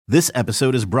This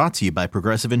episode is brought to you by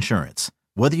Progressive Insurance.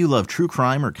 Whether you love true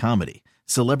crime or comedy,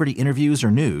 celebrity interviews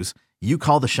or news, you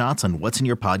call the shots on what's in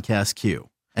your podcast queue.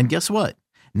 And guess what?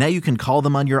 Now you can call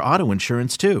them on your auto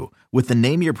insurance too with the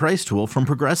Name Your Price tool from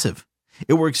Progressive.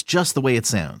 It works just the way it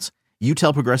sounds. You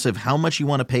tell Progressive how much you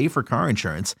want to pay for car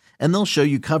insurance, and they'll show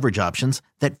you coverage options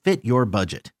that fit your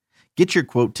budget. Get your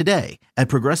quote today at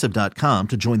Progressive.com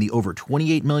to join the over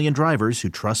 28 million drivers who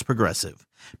trust Progressive.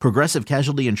 Progressive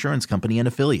Casualty Insurance Company and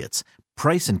Affiliates.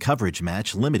 Price and coverage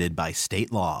match limited by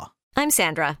state law. I'm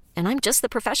Sandra, and I'm just the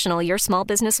professional your small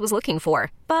business was looking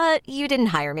for. But you didn't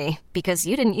hire me because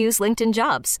you didn't use LinkedIn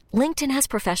Jobs. LinkedIn has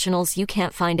professionals you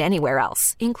can't find anywhere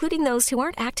else, including those who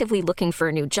aren't actively looking for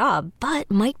a new job, but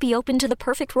might be open to the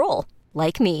perfect role,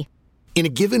 like me. In a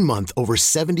given month, over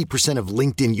 70% of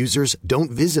LinkedIn users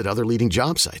don't visit other leading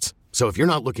job sites. So if you're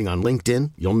not looking on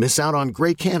LinkedIn, you'll miss out on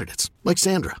great candidates like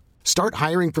Sandra. Start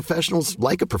hiring professionals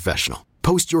like a professional.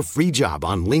 Post your free job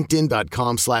on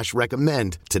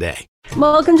linkedin.com/recommend today.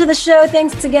 Welcome to the show.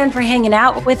 Thanks again for hanging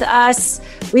out with us.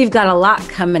 We've got a lot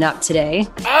coming up today.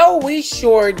 Oh, we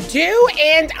sure do.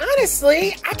 And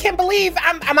honestly, I can't believe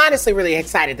I'm honestly really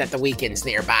excited that the weekend's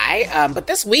nearby. But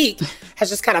this week has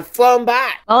just kind of flown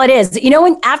by. Well, it is. You know,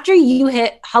 when after you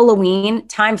hit Halloween,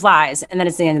 time flies, and then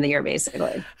it's the end of the year,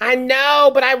 basically. I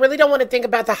know, but I really don't want to think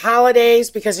about the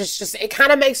holidays because it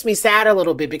kind of makes me sad a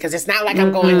little bit because it's not like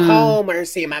I'm going home or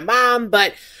seeing my mom,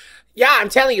 but yeah, I'm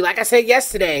telling you, like I said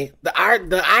yesterday, the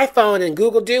iPhone and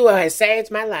Google Duo has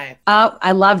saved my life. Oh,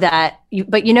 I love that.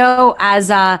 But you know, as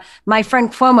my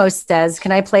friend Cuomo says,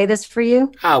 can I play this for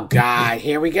you? Oh, God,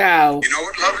 here we go. You know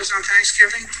what love is on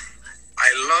Thanksgiving?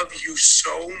 I love you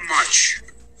so much,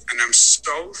 and I'm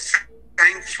so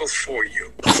thankful for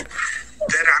you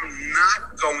that I'm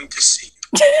not going to see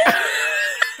you.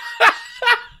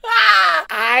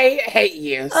 I hate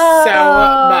you so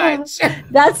much.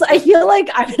 I feel like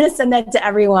I'm going to send that to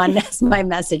everyone as my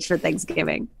message for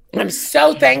Thanksgiving. I'm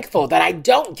so thankful that I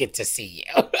don't get to see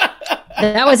you.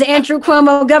 That was Andrew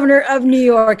Cuomo, governor of New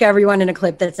York, everyone, in a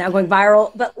clip that's now going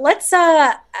viral. But let's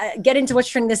get into what's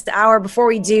trending this hour. Before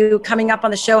we do, coming up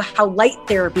on the show, how light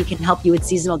therapy can help you with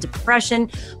seasonal depression.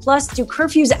 Plus, do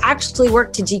curfews actually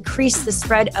work to decrease the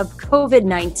spread of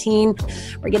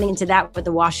COVID-19? We're getting into that with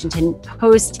the Washington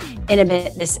Post in a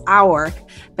bit this hour.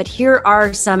 But here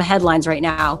are some headlines right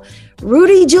now.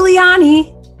 Rudy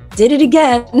Giuliani did it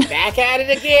again. Back at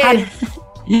it again.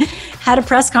 Had a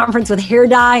press conference with hair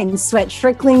dye and sweat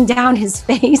trickling down his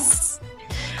face.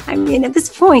 I mean, at this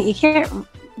point, you can't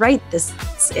write this.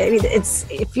 I mean,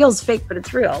 it feels fake, but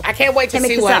it's real. I can't wait to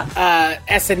see what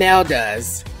SNL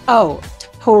does. Oh,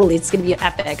 totally. It's going to be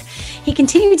epic. He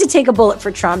continued to take a bullet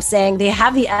for Trump, saying they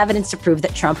have the evidence to prove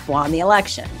that Trump won the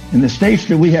election. In the states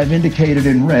that we have indicated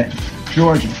in red,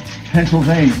 Georgia,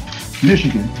 Pennsylvania,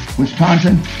 Michigan,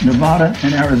 Wisconsin, Nevada,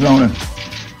 and Arizona,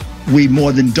 we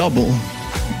more than double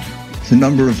the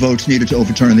number of votes needed to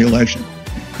overturn the election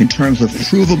in terms of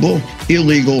provable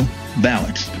illegal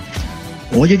ballots.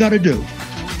 All you got to do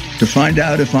to find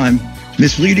out if I'm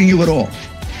misleading you at all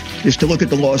is to look at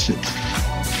the lawsuits.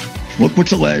 Look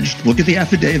what's alleged. Look at the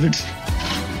affidavits.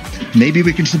 Maybe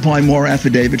we can supply more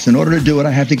affidavits. In order to do it,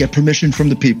 I have to get permission from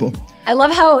the people. I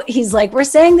love how he's like, we're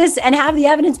saying this and have the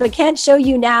evidence, but can't show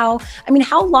you now. I mean,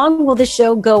 how long will this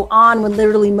show go on when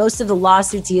literally most of the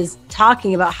lawsuits he is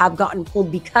talking about have gotten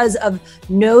pulled because of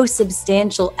no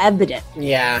substantial evidence?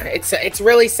 Yeah, it's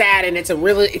really sad, and it's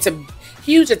a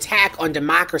huge attack on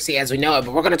democracy as we know it,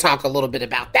 but we're going to talk a little bit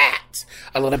about that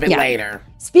a little bit later.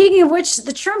 Speaking of which,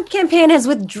 the Trump campaign has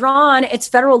withdrawn its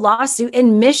federal lawsuit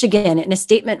in Michigan. In a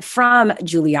statement from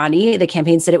Giuliani, the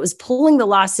campaign said it was pulling the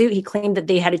lawsuit. He claimed that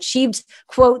they had achieved,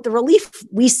 quote, the relief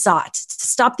we sought to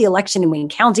stop the election in Wayne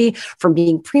County from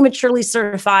being prematurely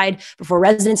certified before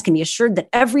residents can be assured that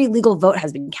every legal vote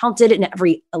has been counted and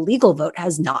every illegal vote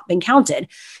has not been counted.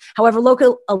 However,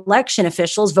 local election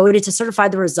officials voted to certify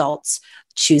the results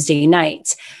Tuesday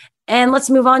night. And let's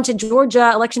move on to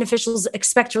Georgia. Election officials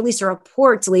expect to release a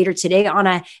report later today on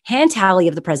a hand tally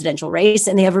of the presidential race,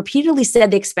 and they have repeatedly said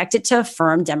they expect it to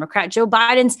affirm Democrat Joe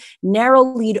Biden's narrow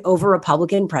lead over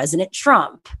Republican President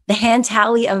Trump. The hand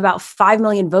tally of about 5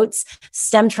 million votes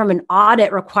stemmed from an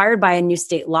audit required by a new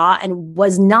state law and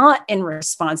was not in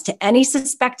response to any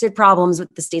suspected problems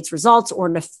with the state's results or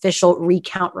an official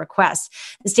recount request.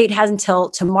 The state has until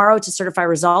tomorrow to certify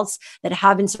results that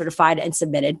have been certified and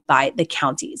submitted by the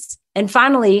counties. And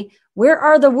finally, where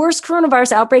are the worst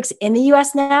coronavirus outbreaks in the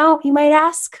U.S. now, you might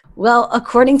ask? Well,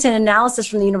 according to an analysis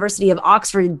from the University of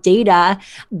Oxford data,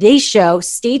 they show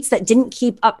states that didn't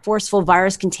keep up forceful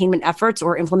virus containment efforts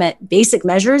or implement basic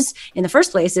measures in the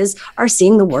first places are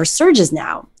seeing the worst surges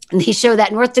now. And they show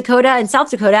that North Dakota and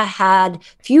South Dakota had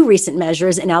few recent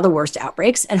measures and now the worst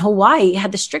outbreaks. And Hawaii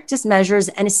had the strictest measures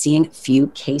and is seeing few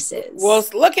cases. Well,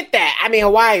 look at that. I mean,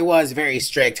 Hawaii was very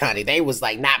strict, honey. They was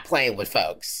like not playing with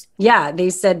folks. Yeah, they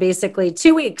said basically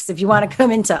 2 weeks if you want to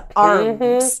come into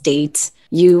our state,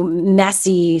 you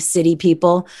messy city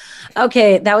people.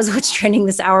 Okay, that was what's trending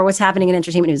this hour. What's happening in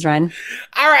entertainment news, Ryan?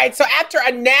 All right, so after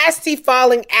a nasty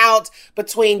falling out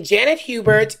between Janet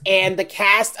Hubert and the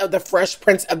cast of The Fresh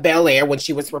Prince of Bel-Air when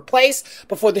she was replaced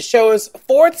before the show's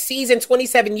fourth season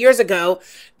 27 years ago,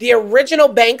 the original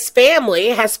Banks family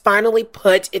has finally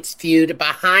put its feud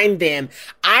behind them.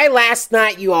 I, last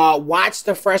night, you all, watched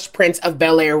The Fresh Prince of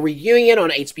Bel-Air reunion on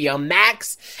HBO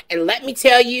Max, and let me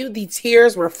tell you, the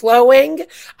tears were flowing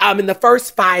in the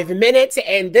first 5 minutes,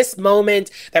 and this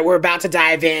moment that we're about to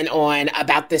dive in on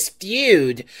about this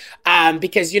feud,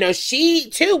 because, you know, she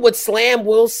too would slam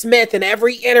Will Smith in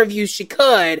every interview she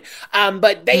could,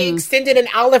 but they extended an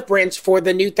olive branch for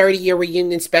the new 30-year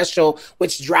reunion special,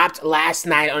 which dropped last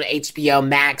night on HBO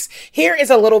Max. Here is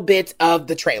a little bit of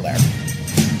the trailer.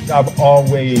 I've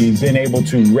always been able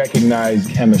to recognize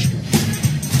chemistry.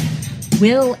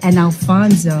 Will and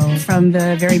Alfonso, from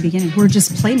the very beginning, were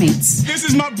just playmates. This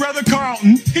is my brother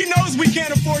Carlton. He knows we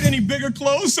can't afford any bigger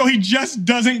clothes, so he just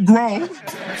doesn't grow.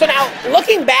 So now,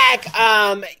 looking back,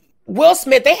 Will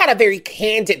Smith, they had a very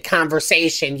candid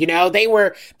conversation. You know, they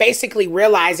were basically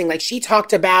realizing, like, she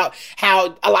talked about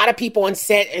how a lot of people on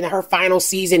set in her final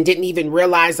season didn't even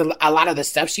realize a lot of the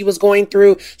stuff she was going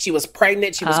through. She was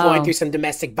pregnant. She was going through some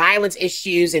domestic violence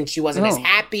issues, and she wasn't as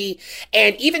happy.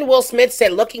 And even Will Smith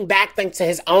said, looking back, thanks to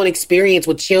his own experience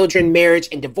with children, marriage,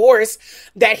 and divorce,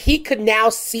 that he could now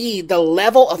see the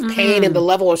level of pain and the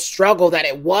level of struggle that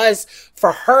it was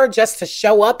for her just to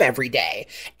show up every day.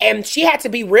 And she had to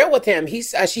be real with him. She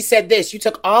said this: "You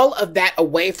took all of that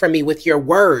away from me with your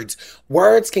words.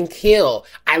 Words can kill.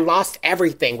 I lost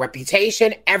everything,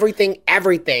 reputation, everything.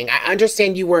 I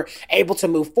understand you were able to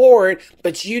move forward,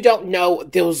 but you don't know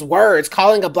those words.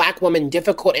 Calling a black woman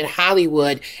difficult in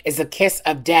Hollywood is a kiss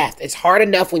of death. It's hard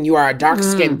enough when you are a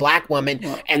dark-skinned black woman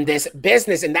in this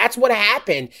business." And that's what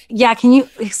happened. Yeah, can you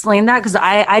explain that? Because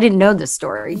I didn't know this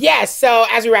story. Yes, so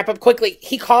as we wrap up quickly,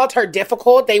 he called her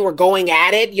difficult. They were going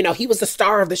at it. You know, he was the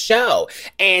star of the show,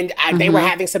 and they were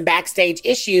having some backstage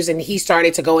issues, and he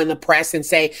started to go in the press and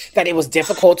say that it was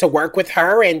difficult to work with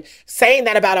her, and saying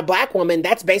that about a black woman,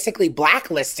 that's basically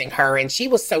blacklisting her. And she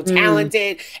was so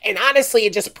talented, and honestly,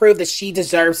 it just proved that she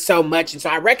deserves so much. And so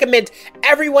I recommend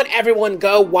everyone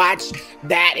go watch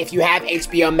that if you have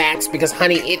HBO Max, because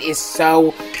honey, it is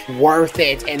so worth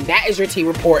it. And that is your T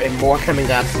Report, and more coming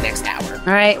up next hour.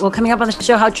 All right, well, coming up on the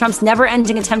show, how Trump's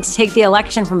never-ending attempt to take the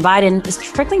election from Biden is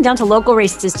trickling down to local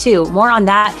races too. More on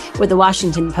that with the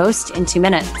Washington Post in 2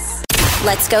 minutes.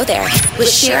 Let's go there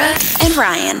with Shira and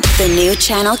Ryan, the new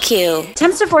Channel Q.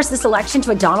 Attempts to force this election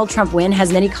to a Donald Trump win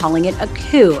has many calling it a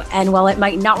coup. And while it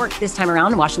might not work this time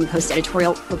around, Washington Post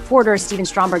editorial reporter Stephen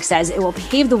Stromberg says it will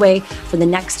pave the way for the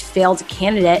next failed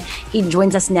candidate. He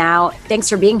joins us now. Thanks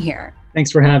for being here.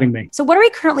 Thanks for having me. So what are we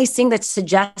currently seeing that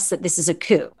suggests that this is a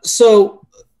coup? So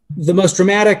the most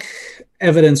dramatic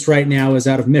evidence right now is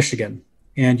out of Michigan.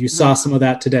 And you saw some of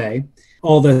that today.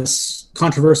 All this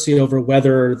controversy over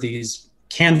whether these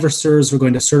canvassers were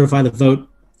going to certify the vote.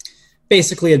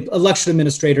 Basically, election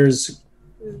administrators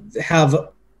have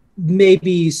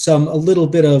maybe a little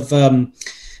bit of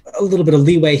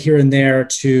leeway here and there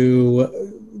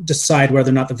to decide whether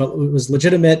or not the vote was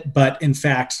legitimate. But in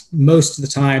fact, most of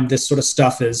the time, this sort of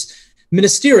stuff is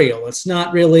ministerial. It's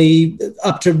not really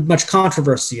up to much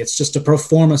controversy. It's just a pro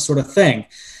forma sort of thing.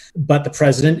 But the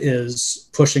president is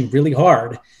pushing really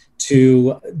hard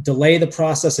to delay the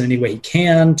process in any way he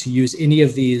can, to use any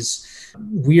of these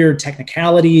weird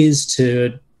technicalities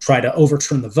to try to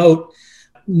overturn the vote,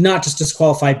 not just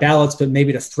disqualify ballots, but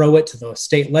maybe to throw it to the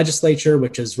state legislature,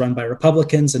 which is run by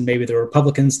Republicans, and maybe the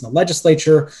Republicans in the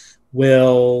legislature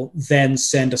will then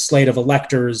send a slate of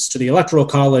electors to the Electoral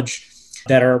College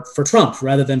that are for Trump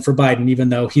rather than for Biden, even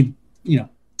though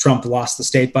Trump lost the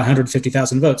state by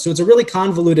 150,000 votes. So it's a really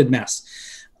convoluted mess.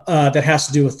 That has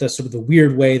to do with the sort of the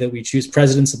weird way that we choose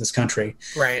presidents in this country.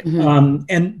 Right.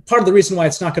 And part of the reason why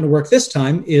it's not going to work this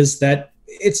time is that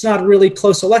it's not a really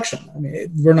close election. I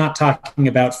mean, we're not talking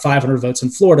about 500 votes in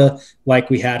Florida like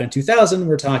we had in 2000.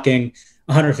 We're talking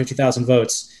 150,000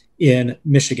 votes in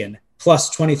Michigan, plus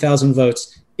 20,000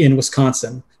 votes in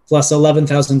Wisconsin, plus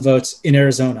 11,000 votes in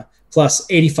Arizona, plus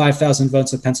 85,000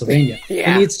 votes in Pennsylvania.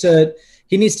 Yeah.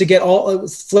 He needs to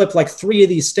flip like 3 of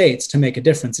these states to make a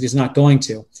difference, and he's not going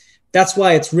to. That's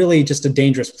why it's really just a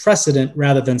dangerous precedent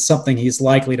rather than something he's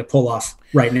likely to pull off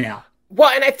right now. Well,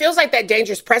 and it feels like that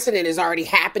dangerous precedent is already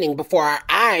happening before our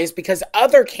eyes because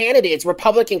other candidates,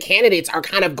 Republican candidates, are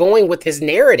kind of going with his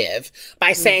narrative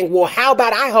by saying, well, how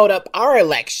about I hold up our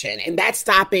election? And that's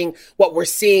stopping what we're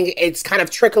seeing. It's kind of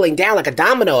trickling down like a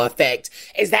domino effect.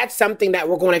 Is that something that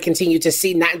we're going to continue to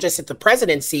see, not just at the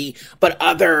presidency, but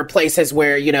other places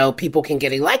where, you know, people can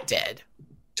get elected?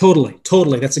 Totally.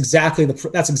 That's exactly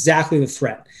the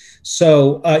threat.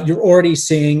 So you're already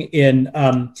seeing in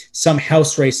some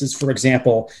House races, for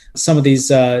example, some of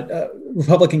these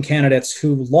Republican candidates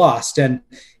who lost, and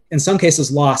in some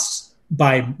cases lost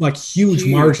by like huge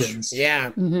margins. Yeah,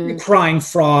 crying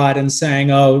fraud and saying,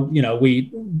 "Oh,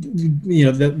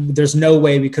 there's no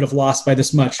way we could have lost by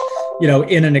this much."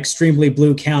 In an extremely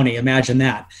blue county. Imagine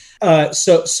that.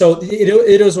 So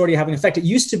it is already having an effect. It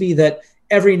used to be that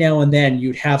every now and then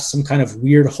you'd have some kind of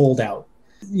weird holdout.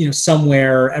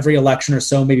 Somewhere every election or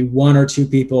so, maybe one or two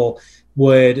people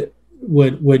would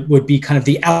be kind of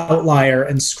the outlier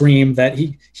and scream that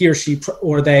he or she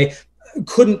or they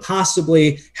couldn't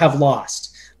possibly have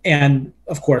lost. And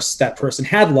of course, that person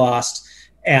had lost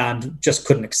and just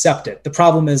couldn't accept it. The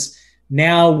problem is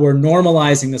now we're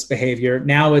normalizing this behavior.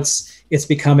 Now it's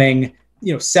becoming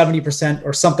 70%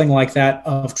 or something like that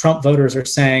of Trump voters are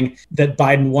saying that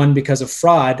Biden won because of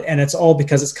fraud, and it's all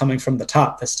because it's coming from the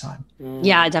top this time.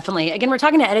 Yeah, definitely. Again, we're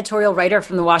talking to editorial writer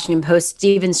from the Washington Post,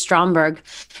 Steven Stromberg.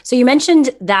 So you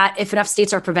mentioned that if enough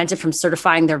states are prevented from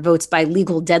certifying their votes by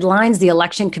legal deadlines, the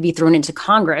election could be thrown into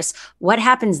Congress. What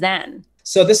happens then?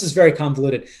 So this is very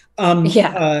convoluted. But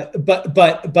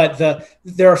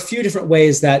there are a few different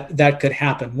ways that could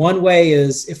happen. One way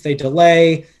is if they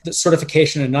delay the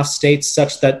certification in enough states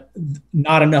such that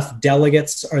not enough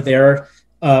delegates are there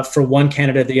for one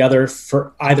candidate or the other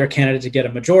for either candidate to get a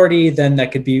majority, then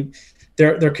that could be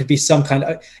there could be some kind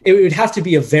of, it would have to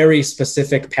be a very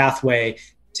specific pathway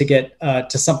to get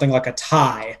to something like a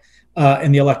tie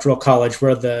in the Electoral College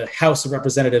where the House of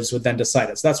Representatives would then decide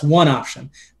it. So that's one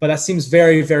option, but that seems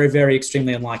very, very, very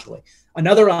extremely unlikely.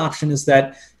 Another option is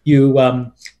that you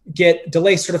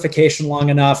delay certification long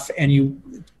enough and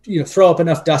you throw up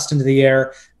enough dust into the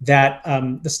air that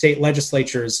the state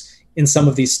legislatures in some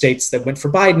of these states that went for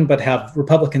Biden but have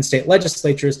Republican state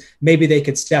legislatures, maybe they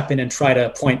could step in and try to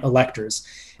appoint electors.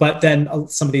 But then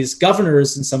some of these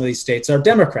governors in some of these states are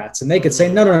Democrats, and they could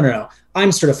say, no,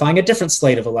 I'm certifying a different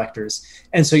slate of electors.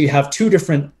 And so you have two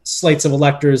different slates of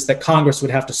electors that Congress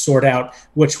would have to sort out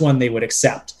which one they would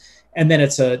accept. And then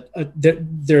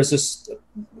there's this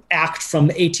act from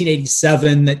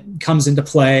 1887 that comes into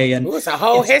play, and it's a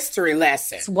whole history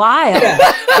lesson. It's wild.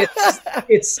 Yeah,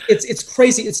 it's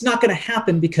crazy. It's not going to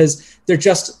happen because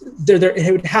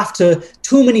it would have to,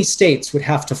 too many states would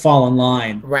have to fall in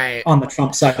line on the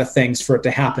Trump side of things for it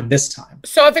to happen this time.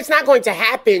 So if it's not going to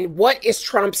happen, what is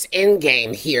Trump's end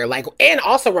game here? And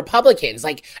also Republicans,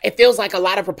 it feels like a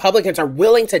lot of Republicans are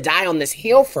willing to die on this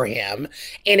hill for him.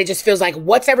 And it just feels like,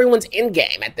 what's everyone's end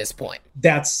game at this point?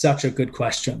 That's such a good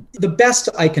question. The best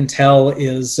I can tell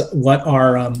is what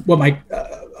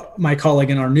my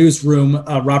colleague in our newsroom,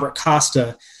 Robert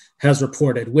Costa, has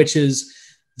reported, which is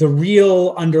the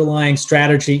real underlying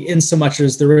strategy, in so much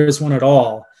as there is one at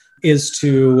all, is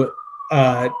to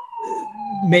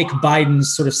make Biden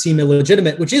sort of seem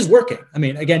illegitimate, which is working. I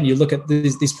mean, again, you look at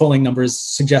these polling numbers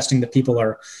suggesting that people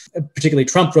are, particularly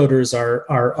Trump voters,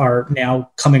 are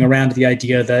now coming around to the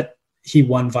idea that he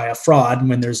won via fraud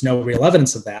when there's no real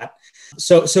evidence of that.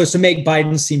 So to make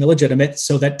Biden seem illegitimate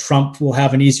so that Trump will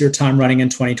have an easier time running in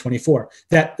 2024.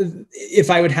 That, if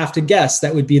I would have to guess,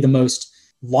 that would be the most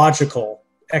logical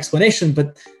explanation.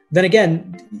 But then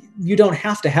again, you don't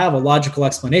have to have a logical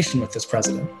explanation with this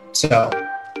president. So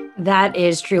that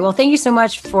is true. Well, thank you so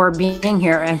much for being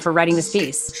here and for writing this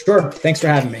piece. Sure. Thanks for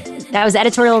having me. That was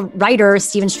editorial writer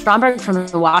Steven Stromberg from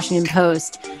the Washington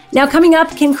Post. Now, coming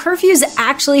up, can curfews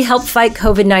actually help fight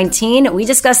COVID-19? We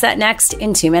discuss that next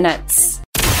in 2 minutes.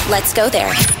 Let's go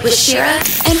there with Shira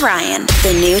and Ryan,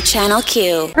 the new Channel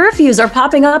Q. Curfews are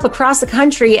popping up across the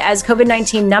country as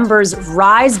COVID-19 numbers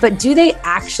rise, but do they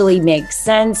actually make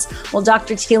sense? Well,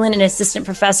 Dr. Thielen, an assistant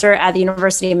professor at the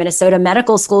University of Minnesota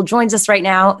Medical School, joins us right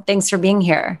now. Thanks for being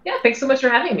here. Yeah, thanks so much for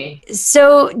having me.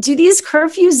 So do these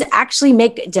curfews actually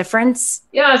make a difference?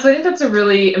 Yeah, so I think that's a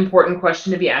really important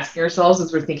question to be asking ourselves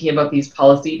as we're thinking about these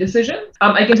policy decisions.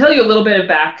 I can tell you a little bit of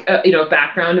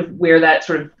background of where that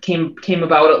sort of came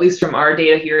about, at least from our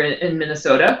data here in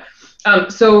Minnesota.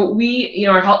 So we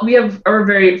are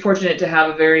very fortunate to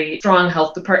have a very strong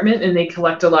health department, and they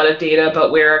collect a lot of data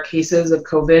about where our cases of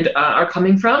COVID are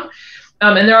coming from.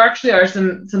 And there actually are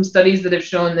some studies that have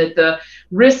shown that the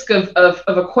risk of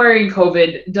acquiring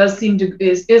COVID does seem to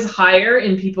is higher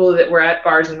in people that were at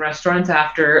bars and restaurants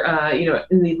after,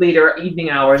 in the later evening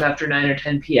hours after 9 or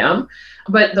 10 p.m.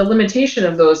 But the limitation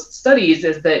of those studies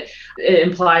is that it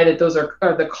imply that those are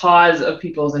the cause of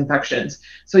people's infections.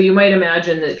 So you might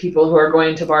imagine that people who are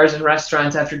going to bars and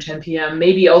restaurants after 10 p.m.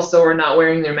 maybe also are not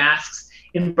wearing their masks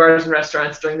in bars and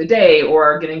restaurants during the day, or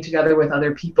are getting together with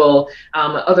other people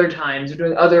other times, or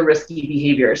doing other risky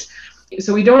behaviors.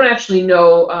 So we don't actually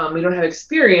know, we don't have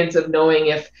experience of knowing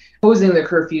if posing the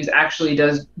curfews actually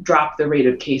does drop the rate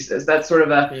of cases. That's sort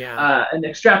of an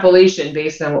extrapolation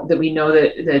based on that we know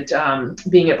that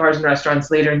being at bars and restaurants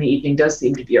later in the evening does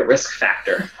seem to be a risk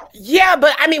factor. Yeah,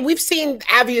 but I mean, we've seen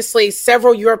obviously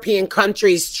several European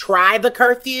countries try the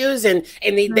curfews, and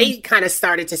they kind of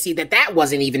started to see that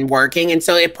wasn't even working. And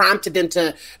so it prompted them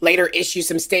to later issue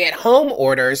some stay-at-home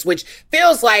orders, which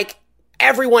feels like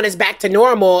everyone is back to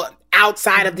normal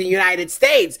outside of the United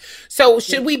States. So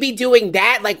should we be doing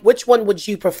that? Like, which one would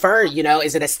you prefer?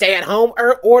 Is it a stay-at-home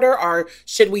order, or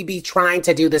should we be trying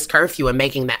to do this curfew and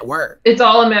making that work? It's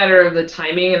all a matter of the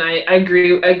timing, and I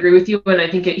agree with you. And I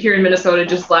think here in Minnesota,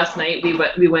 just last night, we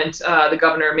went. The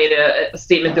governor made a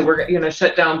statement that we're going to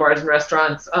shut down bars and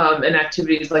restaurants and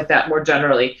activities like that more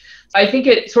generally. I think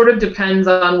it sort of depends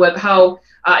on how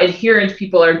adherent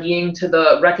people are being to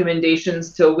the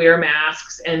recommendations to wear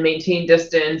masks and maintain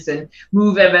distance and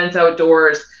move events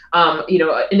outdoors,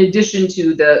 in addition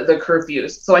to the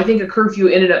curfews. So I think a curfew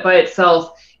in and by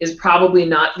itself is probably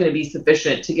not going to be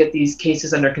sufficient to get these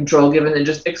cases under control, given the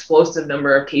just explosive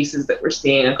number of cases that we're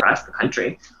seeing across the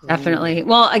country. Definitely.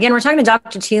 Well, again, we're talking to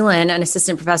Dr. Thielen, an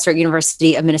assistant professor at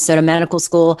University of Minnesota Medical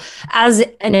School. As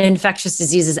an infectious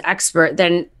diseases expert,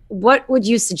 then what would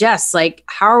you suggest? Like,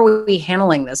 how are we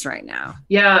handling this right now?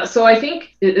 Yeah, so I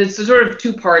think it's sort of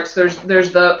two parts. There's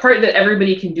the part that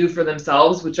everybody can do for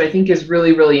themselves, which I think is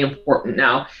really, really important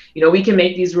now. We can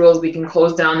make these rules, we can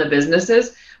close down the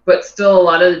businesses, but still a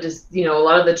lot of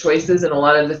the choices and a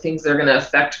lot of the things that are going to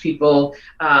affect people,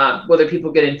 whether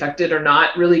people get infected or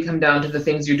not, really come down to the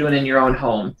things you're doing in your own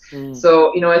home.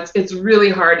 So, it's really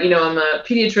hard. I'm a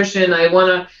pediatrician.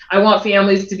 I want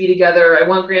families to be together. I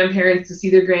want grandparents to see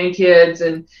their grandkids,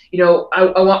 and,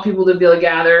 I want people to be able to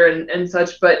gather and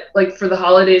such. But like for the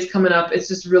holidays coming up, it's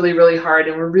just really, really hard.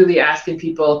 And we're really asking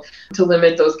people to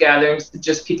limit those gatherings to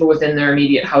just people within their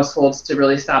immediate households to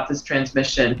really stop this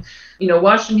transmission.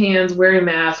 Washing hands, wearing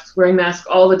masks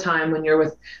all the time when you're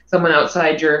with someone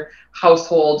outside your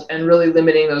household, and really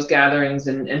limiting those gatherings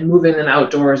and moving them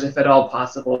outdoors if at all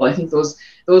possible. I think those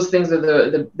things are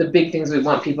the big things we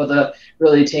want people to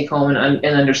really take home and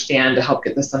understand to help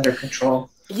get this under control.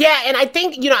 Yeah, and I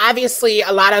think, obviously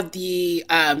a lot of the,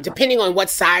 depending on what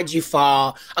side you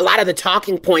fall, a lot of the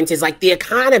talking points is like the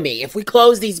economy. If we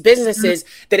close these businesses,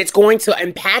 then it's going to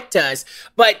impact us.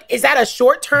 But is that a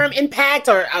short-term impact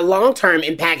or a long-term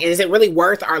impact? Is it really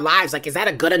worth our lives? Like, is that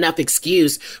a good enough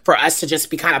excuse for us to just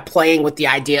be kind of playing with the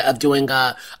idea of doing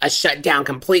a shutdown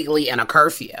completely and a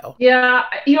curfew? Yeah,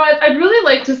 I'd really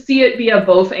like to see it be a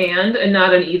both and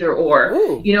not an either or.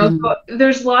 So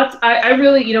there's lots, I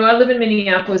really, I live in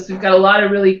Minneapolis. We've got a lot of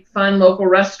really fun local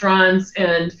restaurants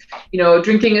and,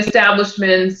 drinking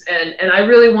establishments, and I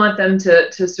really want them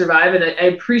to survive. And I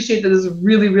appreciate that this is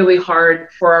really, really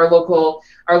hard for our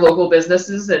local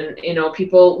businesses, and,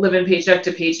 people living paycheck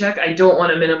to paycheck. I don't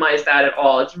want to minimize that at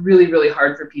all. It's really, really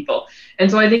hard for people.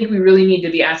 And so I think we really need to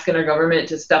be asking our government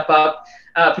to step up,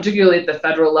 particularly at the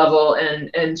federal level,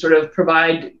 and sort of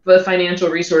provide the financial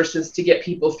resources to get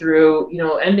people through,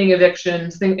 ending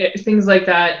evictions, things like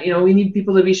that. We need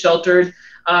people to be sheltered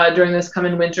during this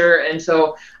coming winter. And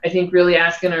so I think really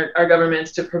asking our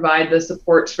governments to provide the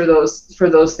supports for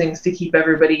those things to keep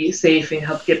everybody safe and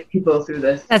help get people through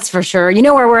this. That's for sure. You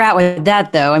know where we're at with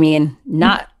that, though. I mean,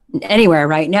 not anywhere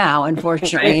right now,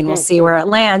 unfortunately, and we'll see where it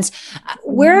lands.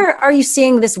 Where are you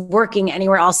seeing this working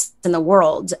anywhere else in the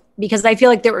world? Because I feel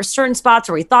like there were certain spots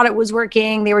where we thought it was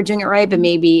working, they were doing it right, but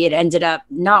maybe it ended up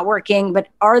not working. But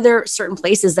are there certain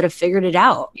places that have figured it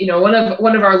out? One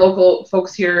of our local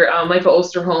folks here, Michael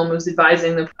Osterholm, who's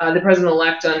advising the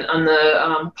president-elect on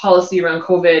the policy around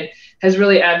COVID, has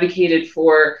really advocated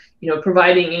for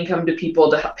providing income to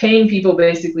people, paying people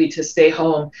basically to stay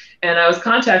home. And I was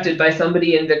contacted by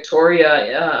somebody in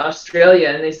Victoria, Australia,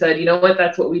 and they said,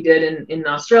 that's what we did in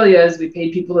Australia is we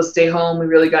paid people to stay home. We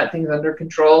really got things under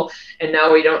control, and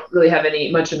now we don't really have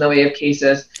much in the way of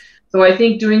cases. So I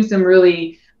think doing some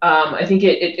really I think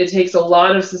it takes a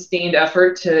lot of sustained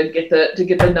effort to get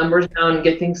the numbers down and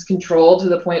get things controlled to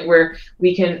the point where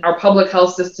our public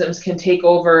health systems can take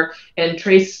over and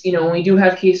trace, when we do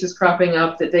have cases cropping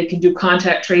up, that they can do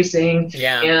contact tracing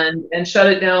and shut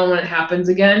it down when it happens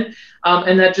again.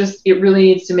 And that it really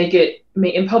needs to make it,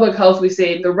 in public health, we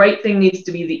say the right thing needs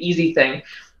to be the easy thing.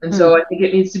 And so I think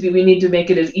we need to make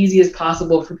it as easy as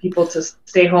possible for people to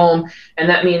stay home. And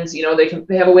that means,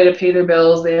 they have a way to pay their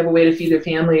bills, they have a way to feed their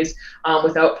families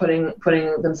without putting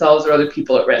themselves or other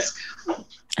people at risk.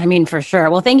 I mean, for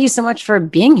sure. Well, thank you so much for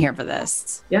being here for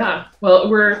this. Yeah. Well,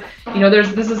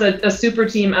 this is a super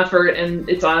team effort, and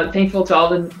it's thankful to all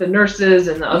the nurses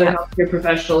and the other healthcare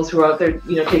professionals who are out there,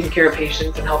 taking care of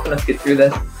patients and helping us get through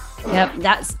this. Yep,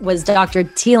 that was Dr.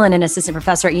 Thielen, an assistant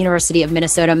professor at University of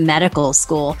Minnesota Medical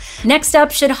School. Next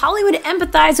up, should Hollywood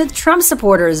empathize with Trump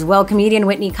supporters? Well, comedian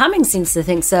Whitney Cummings seems to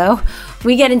think so.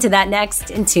 We get into that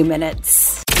next in 2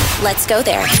 minutes. Let's go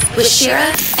there with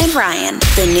Shira and Ryan,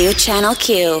 the new Channel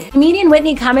Q. Comedian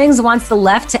Whitney Cummings wants the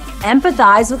left to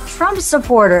empathize with Trump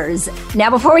supporters.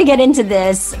 Now, before we get into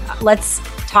this, let's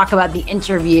talk about the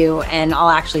interview, and I'll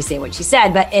actually say what she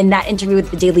said. But in that interview with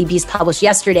the Daily Beast published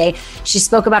yesterday, she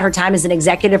spoke about her time as an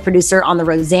executive producer on the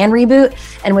Roseanne reboot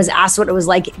and was asked what it was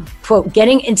like, quote,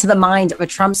 getting into the mind of a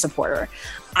Trump supporter.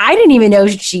 I didn't even know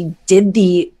she did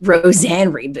the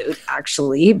Roseanne reboot,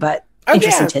 actually, but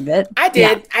interesting tidbit. I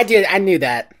did. I knew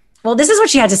that. Well, this is what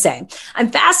she had to say.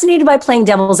 I'm fascinated by playing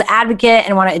devil's advocate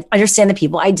and want to understand the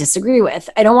people I disagree with.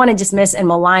 I don't want to dismiss and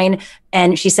malign.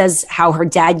 And she says how her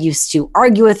dad used to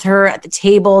argue with her at the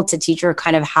table to teach her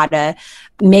kind of how to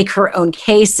make her own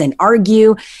case and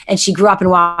argue. And she grew up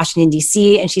in Washington,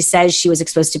 D.C. And she says she was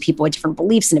exposed to people with different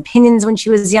beliefs and opinions when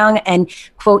she was young. And,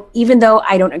 quote, even though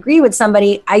I don't agree with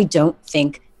somebody, I don't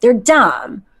think they're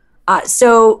dumb.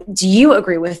 So do you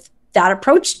agree with that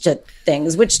approach to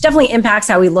things, which definitely impacts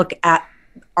how we look at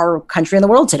our country and the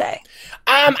world today?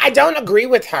 I don't agree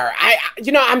with her.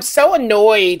 I'm so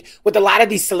annoyed with a lot of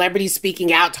these celebrities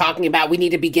speaking out, talking about we need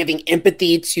to be giving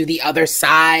empathy to the other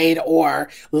side or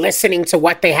listening to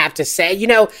what they have to say.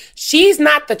 She's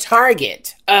not the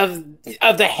target of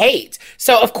the hate.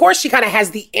 So of course she kind of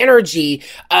has the energy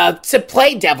to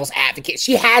play devil's advocate.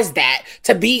 She has that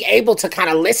to be able to kind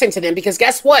of listen to them, because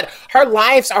guess what? Her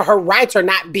lives or her rights are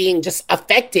not being just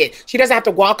affected. She doesn't have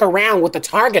to walk around with a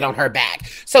target on her back.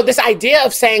 So this idea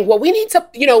of saying, well, we need to,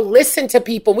 listen to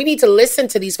people. We need to listen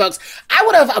to these folks. I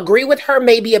would have agreed with her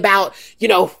maybe about,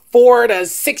 4 to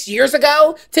 6 years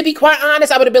ago, to be quite honest.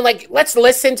 I would have been like, let's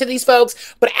listen to these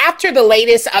folks. But after the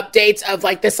latest updates of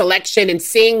like this election and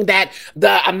seeing that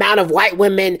the amount of white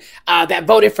women that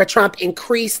voted for Trump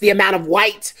increased, the amount of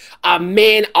white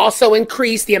men also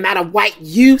increased, the amount of white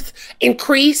youth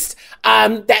increased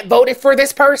that voted for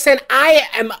this person, I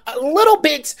am a little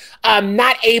bit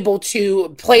not able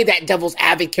to play that devil's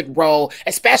advocate role,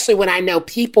 especially when I know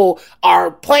people are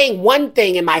playing one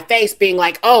thing in my face, being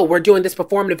like, oh, we're doing this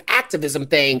performative activism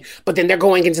thing, but then they're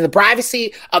going into the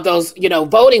privacy of those,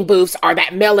 voting booths or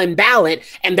that mail-in ballot,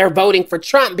 and they're voting for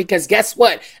Trump because guess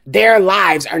what? Their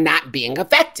lives are not being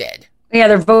affected. Yeah,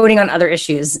 they're voting on other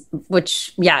issues,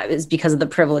 which, is because of the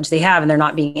privilege they have, and they're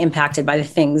not being impacted by the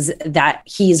things that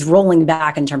he's rolling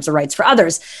back in terms of rights for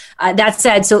others. That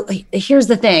said, so here's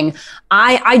the thing.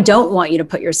 I don't want you to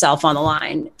put yourself on the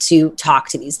line to talk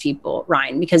to these people,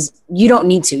 Ryan, because you don't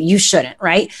need to. You shouldn't,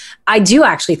 right? I do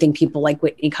actually think people like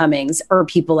Whitney Cummings or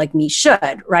people like me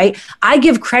should, right? I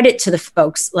give credit to the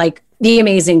folks like the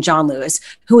amazing John Lewis,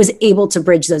 who was able to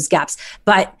bridge those gaps.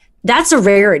 But that's a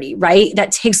rarity, right?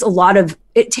 That takes a lot of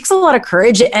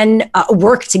courage and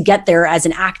work to get there as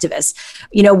an activist.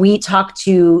 We talked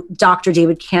to Dr.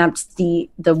 David Camp, the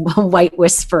white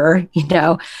whisperer,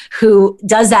 who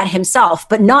does that himself,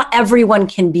 but not everyone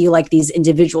can be like these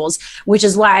individuals, which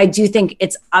is why I do think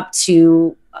it's up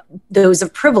to those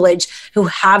of privilege who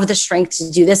have the strength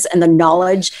to do this and the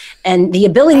knowledge and the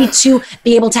ability to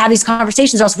be able to have these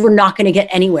conversations, or else we're not going to get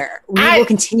anywhere. We will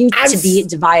continue to be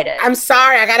divided. I'm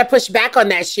sorry. I got to push back on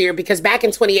that, Sheer, because back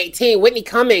in 2018, Whitney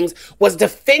Cummings was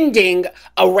defending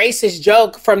a racist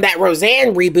joke from that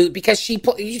Roseanne reboot because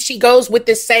she goes with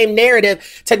this same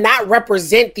narrative to not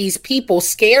represent these people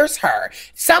scares her.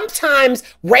 Sometimes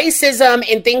racism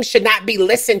and things should not be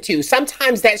listened to.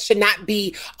 Sometimes that should not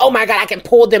be, oh my God, I can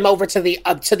pull them over to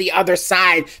the other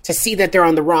side to see that they're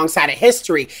on the wrong side of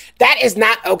history. That is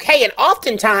not okay. And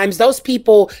oftentimes those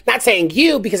people, not saying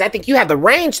you, because I think you have the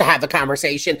range to have the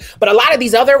conversation, but a lot of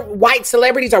these other white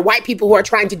celebrities or white people who are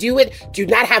trying to do it do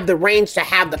not have the range to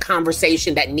have the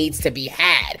conversation that needs to be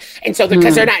had. And so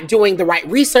because they're not doing the right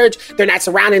research, they're not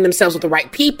surrounding themselves with the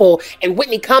right people. And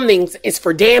Whitney Cummings is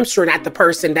for damn sure not the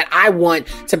person that I want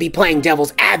to be playing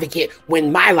devil's advocate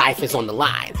when my life is on the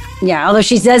line. Yeah, although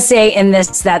she does say in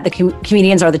this that the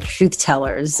comedians are the truth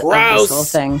tellers of this whole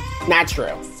thing. Not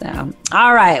true. So,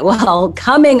 all right. Well,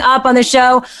 coming up on the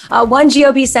show, one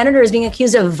GOP senator is being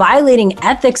accused of violating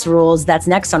ethics rules. That's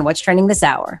next on What's Trending this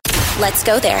hour. Let's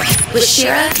go there with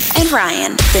Shira and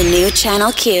Ryan, the new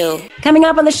Channel Q. Coming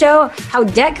up on the show, how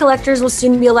debt collectors will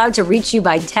soon be allowed to reach you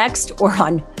by text or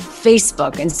on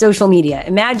Facebook and social media.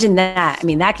 Imagine that. I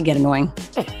mean, that could get annoying.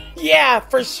 Yeah,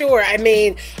 for sure. I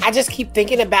mean, I just keep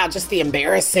thinking about just the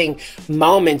embarrassing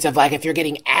moments of like if you're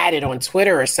getting added on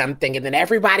Twitter or something and then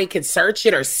everybody can search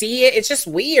it or see it. It's just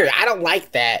weird. I don't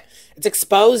like that. It's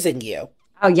exposing you.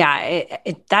 Oh, yeah,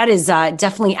 that is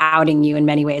definitely outing you in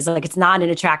many ways. Like, it's not an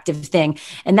attractive thing.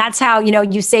 And that's how,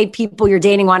 you say people you're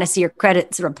dating want to see your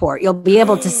credit report. You'll be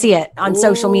able to see it on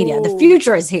social media. The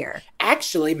future is here.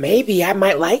 Actually, maybe I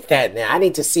might like that now. I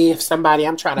need to see if somebody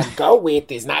I'm trying to go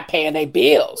with is not paying their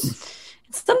bills.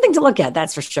 It's something to look at,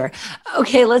 that's for sure.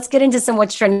 Okay, let's get into some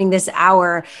What's Trending this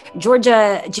hour.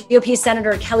 Georgia GOP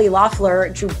Senator Kelly Loeffler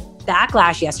drew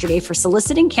backlash yesterday for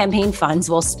soliciting campaign funds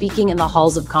while speaking in the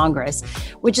halls of Congress,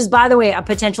 which is, by the way, a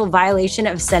potential violation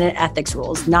of Senate ethics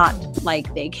rules. Not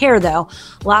like they care, though.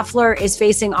 Loeffler is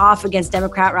facing off against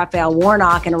Democrat Raphael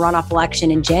Warnock in a runoff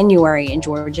election in January in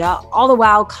Georgia, all the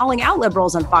while calling out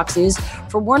liberals on Fox News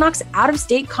for Warnock's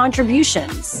out-of-state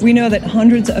contributions. We know that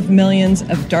hundreds of millions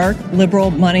of dark liberal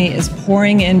money is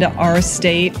pouring into our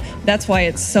state. That's why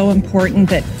it's so important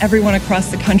that everyone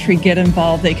across the country get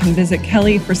involved. They can visit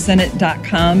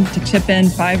kellyforsenate.com to chip in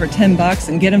 $5 or $10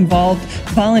 and get involved,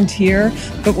 volunteer.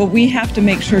 But what we have to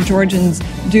make sure Georgians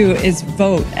do is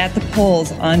vote at the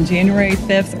polls on January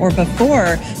 5th or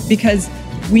before, because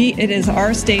it is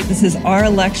our state, this is our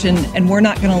election, and we're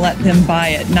not going to let them buy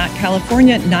it. Not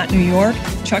California, not New York.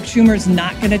 Chuck Schumer's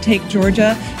not going to take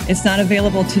Georgia. It's not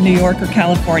available to New York or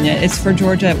California. It's for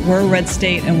Georgia. We're a red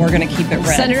state, and we're going to keep it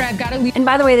red. Senator, I've got to leave. And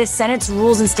by the way, the Senate's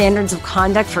rules and standards of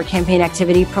conduct for campaign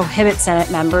activity prohibit Senate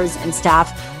members and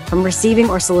staff from receiving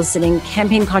or soliciting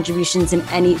campaign contributions in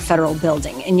any federal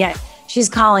building. And yet she's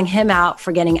calling him out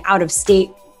for getting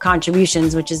out-of-state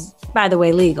contributions, which is, by the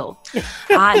way, legal.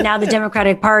 Now the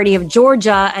Democratic Party of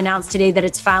Georgia announced today that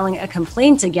it's filing a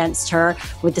complaint against her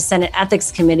with the Senate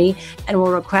Ethics Committee and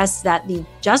will request that the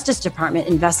Justice Department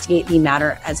investigate the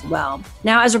matter as well.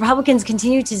 Now, as Republicans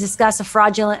continue to discuss a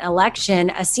fraudulent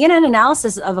election, a CNN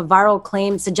analysis of a viral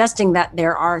claim suggesting that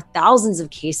there are thousands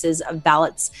of cases of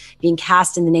ballots being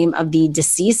cast in the name of the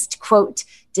deceased, quote,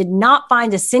 did not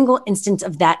find a single instance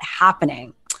of that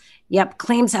happening. Yep,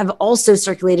 claims have also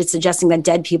circulated suggesting that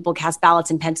dead people cast ballots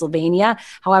in Pennsylvania.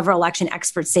 However, election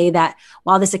experts say that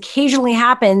while this occasionally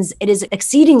happens, it is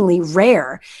exceedingly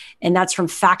rare. And that's from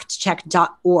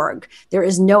factcheck.org. There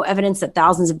is no evidence that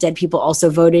thousands of dead people also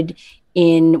voted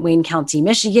in Wayne County,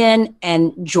 Michigan,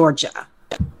 and Georgia.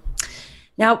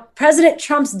 Now, President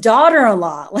Trump's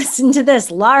daughter-in-law, listen to this,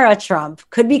 Lara Trump,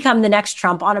 could become the next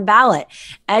Trump on a ballot,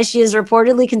 as she is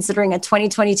reportedly considering a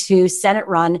 2022 Senate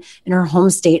run in her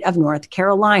home state of North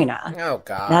Carolina. Oh,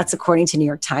 God. That's according to New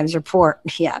York Times report.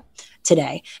 Yeah,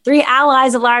 today. 3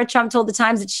 allies of Lara Trump told the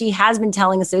Times that she has been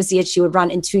telling associates she would run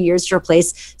in 2 years to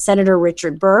replace Senator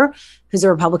Richard Burr, who's a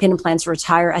Republican and plans to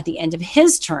retire at the end of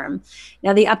his term.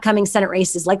 Now, the upcoming Senate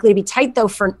race is likely to be tight, though,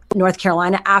 for North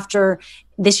Carolina. After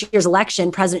this year's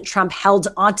election, President Trump held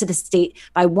onto the state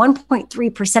by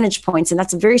 1.3 percentage points, and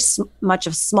that's a very much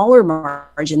of smaller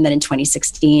margin than in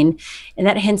 2016. And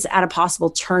that hints at a possible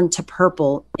turn to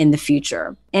purple in the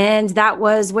future. And that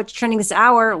was What's Trending this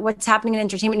hour. What's happening in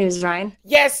entertainment news, Ryan?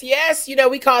 Yes.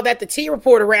 We call that the T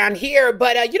report around here.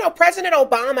 But, President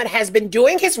Obama has been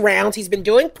doing his rounds. He's been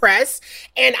doing press.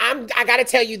 And I got to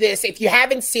tell you this. If you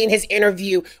haven't seen his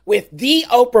interview with the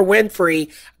Oprah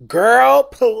Winfrey, girl,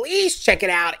 please check it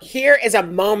out. Here is a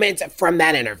moment from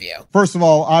that interview. First of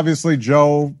all, obviously,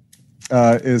 Joe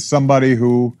is somebody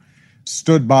who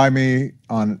stood by me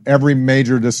on every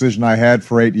major decision I had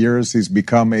for 8 years. He's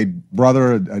become a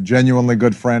brother, a genuinely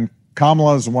good friend.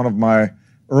 Kamala is one of my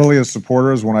earliest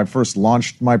supporters when I first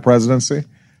launched my presidency.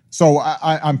 So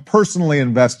I'm personally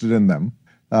invested in them.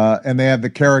 And they have the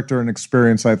character and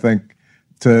experience, I think,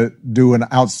 to do an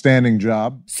outstanding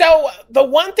job. So the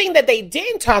one thing that they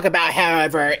didn't talk about,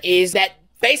 however, is that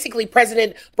Basically,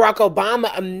 President Barack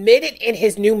Obama admitted in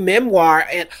his new memoir,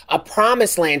 A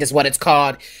Promised Land is what it's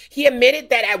called, he admitted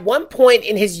that at one point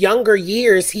in his younger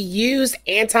years, he used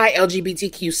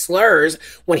anti-LGBTQ slurs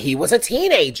when he was a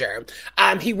teenager.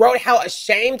 He wrote how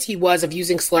ashamed he was of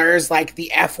using slurs like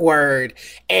the F word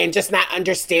and just not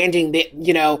understanding that,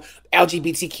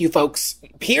 LGBTQ folks,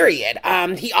 period.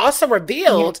 He also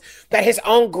revealed that his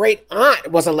own great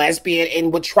aunt was a lesbian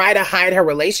and would try to hide her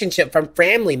relationship from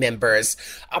family members.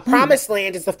 A Promised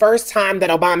Land is the first time that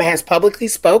Obama has publicly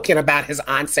spoken about his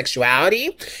aunt's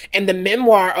sexuality. In the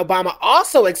memoir, Obama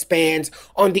also expands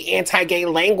on the anti-gay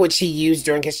language he used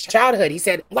during his childhood. He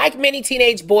said, like many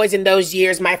teenage boys in those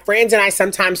years, my friends and I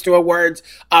sometimes threw words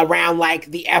around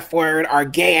like the F word or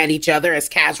gay at each other as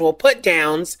casual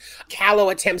put-downs, callow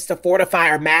attempts to fortify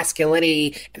our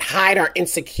masculinity and hide our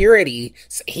insecurity,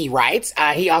 he writes.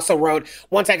 He also wrote,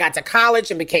 once I got to college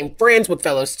and became friends with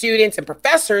fellow students and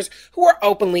professors who were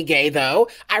openly gay, though,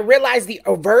 I realized the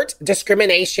overt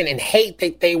discrimination and hate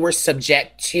that they were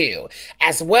subject to,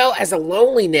 as well as a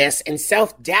loneliness and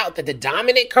self-doubt that the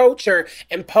dominant culture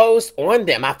imposed on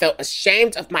them. I felt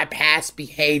ashamed of my past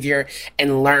behavior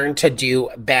and learned to do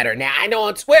better. Now, I know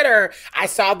on Twitter, I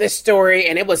saw this story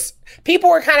and people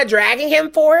were kind of dragging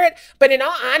him for it. But in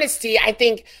all honesty, I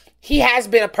think he has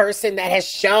been a person that has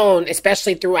shown,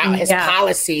 especially throughout his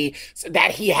policy,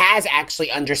 that he has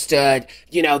actually understood,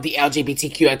 the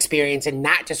LGBTQ experience and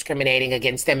not discriminating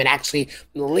against them and actually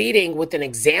leading with an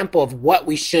example of what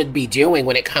we should be doing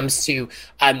when it comes to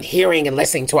hearing and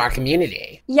listening to our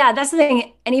community. Yeah, that's the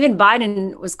thing. And even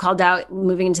Biden was called out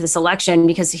moving into this election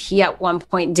because he at one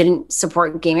point didn't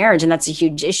support gay marriage. And that's a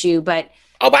huge issue. But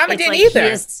Obama didn't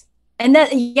either. And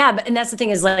that's the thing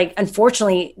is, like,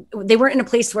 unfortunately, they weren't in a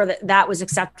place where that was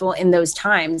acceptable in those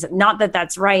times. Not that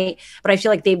that's right, but I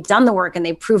feel like they've done the work and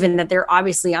they've proven that they're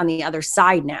obviously on the other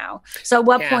side now. So at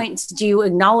what point do you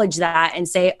acknowledge that and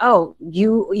say, oh,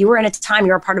 you were in a time,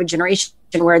 you're a part of a generation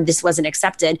where this wasn't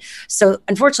accepted. So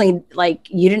unfortunately, like,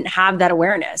 you didn't have that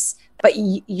awareness. But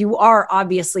you are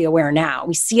obviously aware now.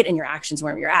 We see it in your actions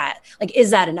wherever you're at. Like,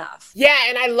 is that enough? Yeah,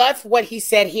 and I love what he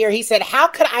said here. He said, how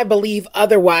could I believe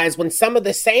otherwise when some of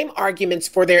the same arguments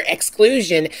for their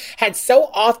exclusion had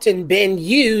so often been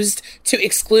used to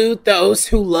exclude those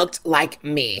who looked like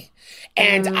me?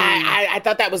 And I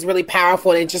thought that was really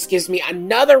powerful. And it just gives me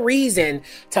another reason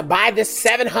to buy this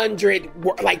 700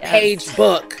 page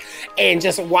book and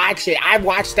just watch it. I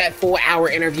watched that full hour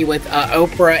interview with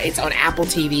Oprah. It's on Apple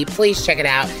TV. Please check it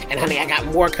out. And honey, I got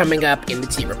more coming up in the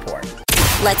T Report.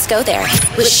 Let's go there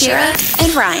with Shira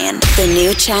and Ryan, the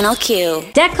new Channel Q.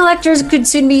 Debt collectors could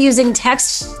soon be using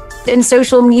text and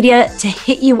social media to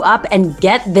hit you up and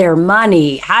get their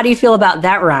money. How do you feel about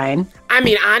that, Ryan? I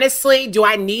mean, honestly, do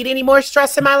I need any more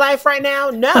stress in my life right now?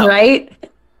 No. Right?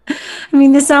 I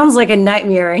mean, this sounds like a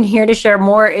nightmare. And here to share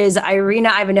more is Irina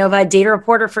Ivanova, data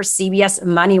reporter for CBS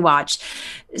Money Watch.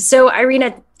 So,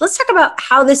 Irina, let's talk about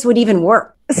how this would even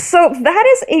work. So that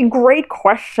is a great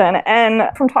question. And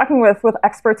from talking with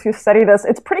experts who study this,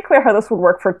 it's pretty clear how this would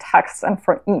work for texts and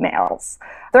for emails.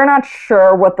 They're not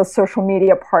sure what the social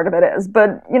media part of it is.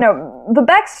 But, the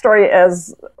backstory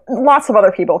is lots of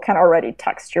other people can already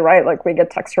text you, right? Like, we get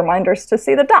text reminders to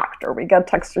see the doctor. We get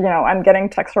text, I'm getting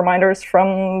text reminders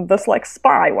from this spa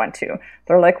I went to.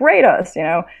 They're like, rate us,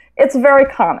 It's very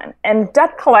common. And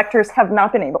debt collectors have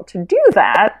not been able to do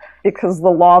that because the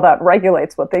law that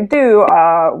regulates what they do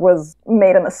was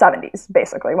made in the 70s,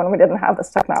 basically, when we didn't have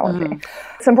this technology.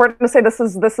 It's important to say this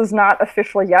is not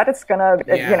official yet. It's going to,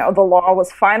 the law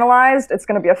was finalized. It's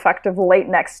going to be effective late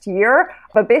next year.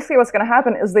 But basically what's going to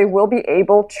happen is they will be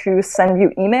able to send you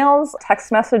emails,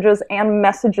 text messages, and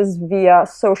messages via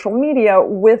social media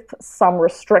with some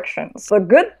restrictions. The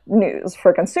good news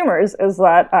for consumers is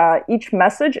that each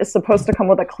message is supposed to come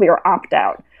with a clear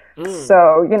opt-out.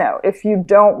 So, if you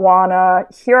don't want to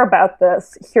hear about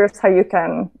this, here's how you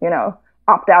can,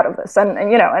 opt out of this. And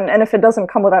if it doesn't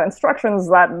come without instructions,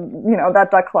 that,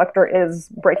 that debt collector is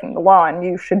breaking the law and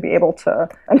you should be able to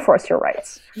enforce your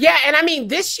rights. Yeah. And I mean,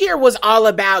 this year was all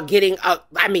about getting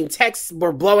texts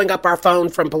were blowing up our phone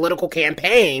from political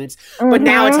campaigns, but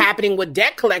now it's happening with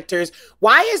debt collectors.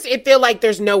 Why does it feel like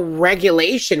there's no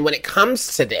regulation when it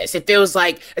comes to this? It feels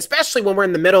like, especially when we're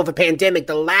in the middle of a pandemic,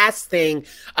 the last thing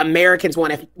Americans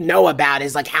want to know about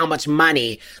is how much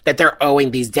money that they're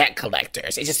owing these debt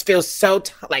collectors. It just feels so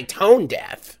tone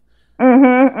deaf.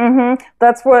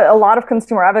 That's what a lot of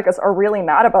consumer advocates are really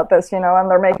mad about this, and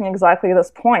they're making exactly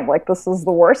this point. This is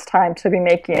the worst time to be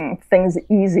making things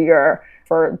easier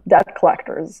for debt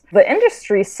collectors. The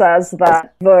industry says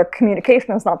that the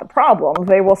communication is not the problem.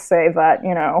 They will say that,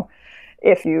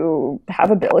 if you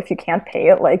have a bill, if you can't pay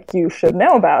it, like, you should know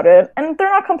about it. And they're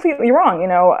not completely wrong.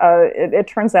 It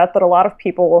turns out that a lot of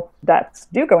people that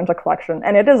do go into collection,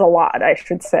 and it is a lot, I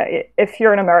should say. If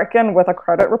you're an American with a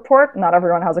credit report, not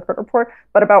everyone has a credit report,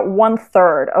 but about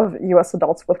 1/3 of U.S.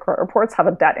 adults with credit reports have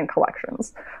a debt in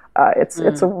collections.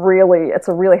 It's a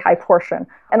really high portion.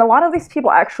 And a lot of these people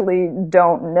actually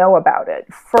don't know about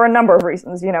it for a number of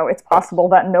reasons. It's possible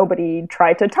that nobody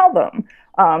tried to tell them.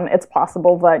 It's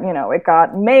possible that, it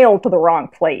got mailed to the wrong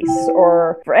place,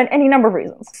 or for any number of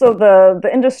reasons. So the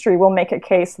industry will make a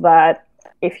case that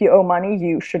if you owe money,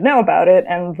 you should know about it,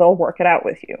 and they'll work it out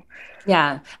with you.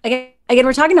 Yeah. Again,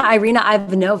 we're talking to Irina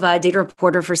Ivanova, data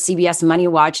reporter for CBS Money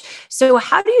Watch. So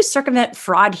how do you circumvent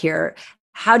fraud here?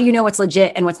 How do you know what's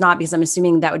legit and what's not? Because I'm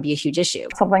assuming that would be a huge issue.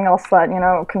 Something else that,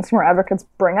 consumer advocates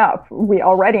bring up. We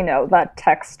already know that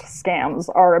text scams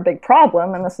are a big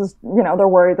problem. And this is, they're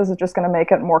worried this is just going to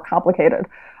make it more complicated.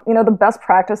 The best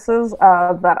practices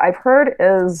that I've heard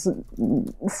is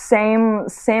same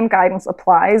guidance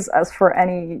applies as for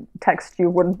any text you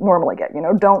would normally get.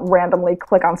 Don't randomly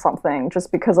click on something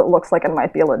just because it looks like it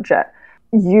might be legit.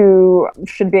 You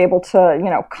should be able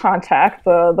to, contact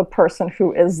the person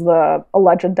who is the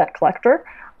alleged debt collector.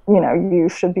 You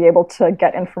should be able to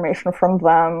get information from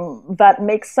them that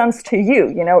makes sense to you.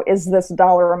 Is this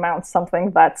dollar amount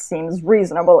something that seems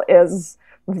reasonable? Is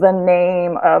the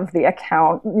name of the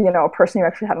account, a person you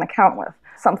actually have an account with?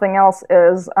 Something else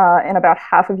is in about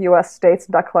half of U.S. states,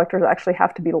 debt collectors actually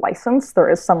have to be licensed. There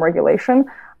is some regulation.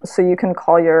 So you can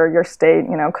call your state,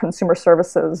 consumer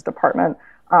services department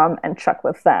and check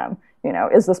with them.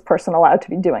 Is this person allowed to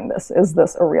be doing this? Is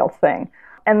this a real thing?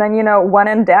 And then, when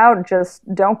in doubt, just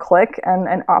don't click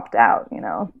and opt out.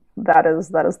 That is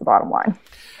the bottom line.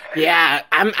 Yeah,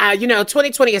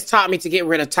 2020 has taught me to get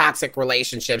rid of toxic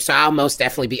relationships, so I'll most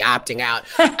definitely be opting out.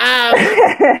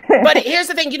 But here's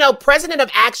the thing, president of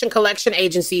Action Collection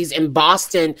Agencies in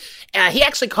Boston, he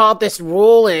actually called this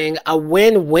ruling a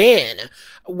win-win.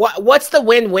 What's the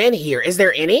win-win here? Is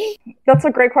there any? That's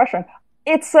a great question.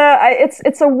 It's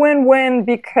a win-win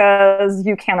because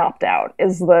you can opt out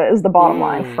is the bottom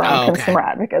line from consumer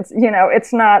advocates.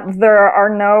 It's not,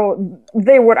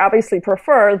 they would obviously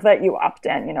prefer that you opt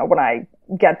in. When I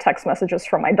get text messages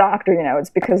from my doctor, it's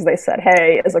because they said,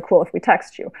 hey, is it cool if we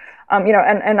text you?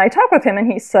 And I talked with him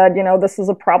and he said, this is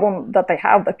a problem that they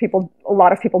have, that a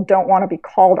lot of people don't want to be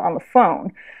called on the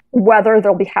phone. Whether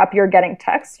they'll be happier getting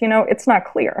text, it's not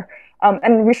clear.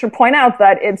 And we should point out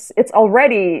that it's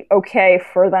already okay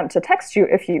for them to text you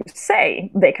if you say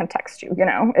they can text you.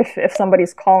 If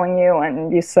somebody's calling you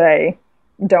and you say,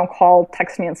 don't call,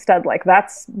 text me instead, like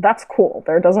that's cool.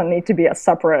 There doesn't need to be a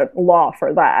separate law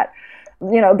for that.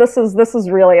 This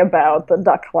is really about the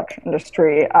debt collection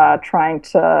industry trying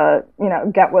to,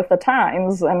 get with the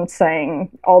times and saying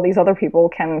all these other people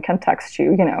can text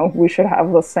you. We should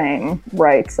have the same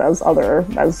rights as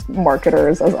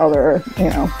marketers, as other,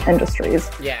 industries.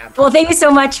 Yeah. Well, thank you so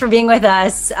much for being with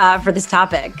us for this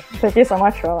topic. Thank you so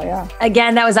much, Shirley. Yeah.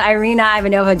 Again, that was Irina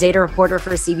Ivanova, data reporter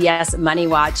for CBS Money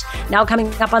Watch. Now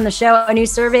coming up on the show, a new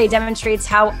survey demonstrates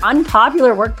how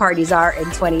unpopular work parties are in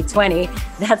 2020.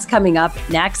 That's coming up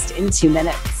next in 2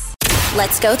 minutes.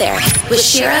 Let's go there with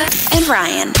Shira and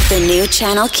Ryan, the new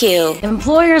Channel Q.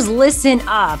 Employers, listen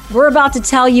up. We're about to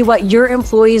tell you what your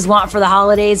employees want for the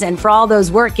holidays, and for all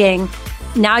those working,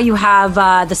 now you have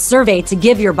the survey to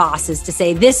give your bosses to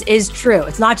say this is true.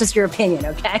 It's not just your opinion,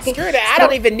 okay? Screw that. I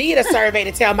don't even need a survey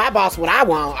to tell my boss what I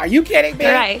want. Are you kidding me?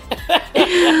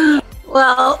 Right.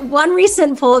 Well, one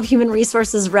recent poll of human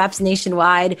resources reps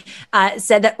nationwide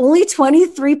said that only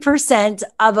 23%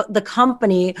 of the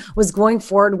company was going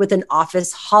forward with an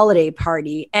office holiday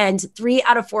party, and 3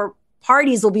 out of 4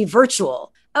 parties will be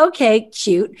virtual. Okay,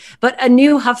 cute. But a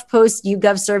new HuffPost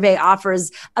YouGov survey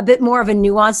offers a bit more of a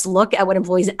nuanced look at what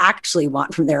employees actually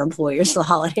want from their employers for the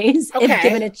holidays, if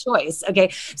given a choice. Okay,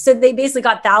 so they basically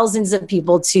got thousands of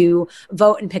people to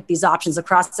vote and pick these options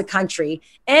across the country.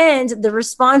 And the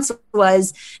response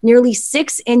was nearly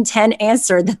 6 in 10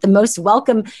 answered that the most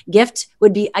welcome gift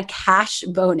would be a cash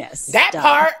bonus. That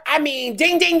part, ding,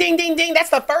 ding, ding, ding, ding. That's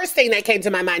the first thing that came to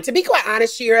my mind. To be quite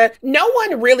honest, Shira, no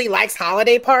one really likes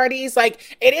holiday parties.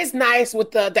 Like, it is nice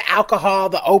with the alcohol,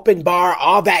 the open bar,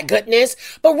 all that goodness.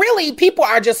 But really, people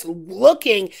are just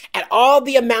looking at all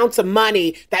the amounts of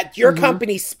money that your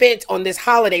company spent on this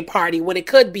holiday party when it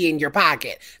could be in your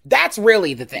pocket. That's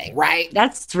really the thing, right?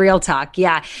 That's real talk.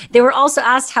 Yeah. They were also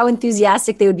asked how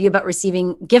enthusiastic they would be about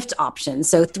receiving gift options.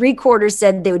 So 3/4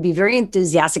 said they would be very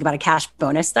enthusiastic about a cash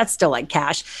bonus. That's still like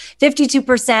cash.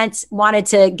 52% wanted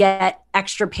to get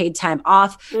extra paid time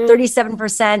off.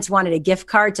 37% wanted a gift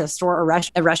card to a store or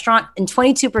a restaurant, and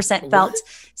 22% felt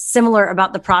similar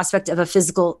about the prospect of a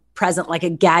physical present like a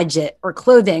gadget or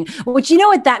clothing, which you know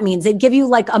what that means. They'd give you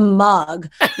like a mug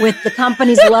with the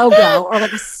company's logo or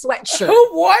like a sweatshirt. Who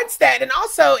wants that? And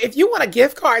also, if you want a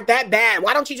gift card that bad,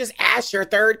 why don't you just ask your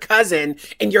third cousin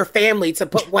in your family to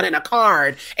put one in a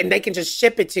card and they can just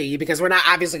ship it to you, because we're not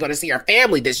obviously going to see our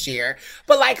family this year.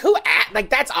 But like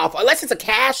that's awful. Unless it's a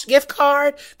cash gift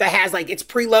card that has like, it's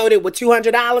preloaded with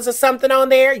 $200 or something on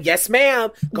there. Yes,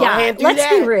 ma'am. Go ahead and do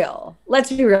that.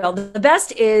 Let's be real. The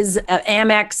best is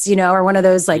Amex, or one of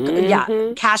those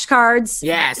cash cards.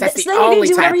 Yes, that's the only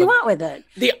type. Do whatever you want with it.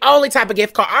 The only type of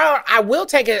gift card. I will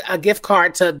take a gift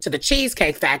card to the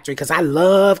Cheesecake Factory, because I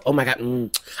love. Oh my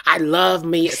God, I love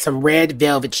me some red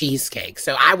velvet cheesecake.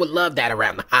 So I would love that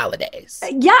around the holidays.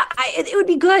 It would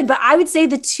be good. But I would say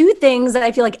the two things that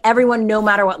I feel like everyone, no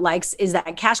matter what, likes is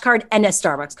that cash card and a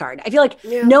Starbucks card. I feel like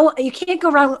you can't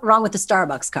go wrong with the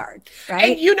Starbucks card,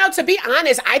 right? And to be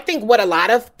honest, I think what a lot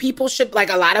of people should, like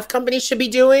a lot of companies should be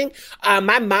doing.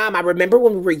 My mom, I remember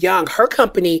when we were young, her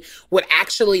company would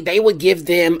they would give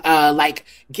them like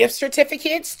gift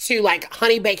certificates to like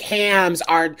Honey Baked Hams,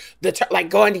 or like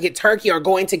going to get turkey, or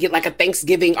going to get like a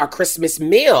Thanksgiving or Christmas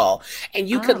meal. And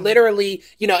you could literally,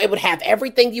 it would have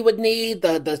everything you would need,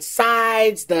 the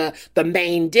sides, the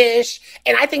main dish.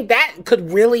 And I think that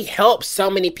could really help so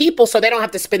many people, so they don't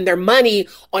have to spend their money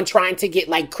on trying to get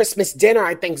like Christmas dinner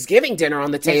or Thanksgiving dinner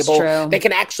on the table. They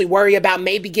can actually worry about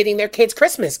maybe getting their kids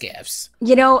Christmas gifts.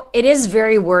 It is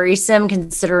very worrisome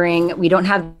considering we don't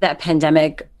have that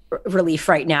pandemic relief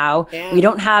right now. Yeah. We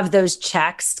don't have those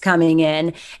checks coming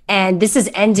in, and this is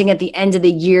ending at the end of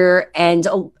the year. And,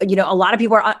 a lot of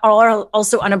people are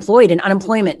also unemployed and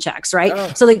unemployment checks, right?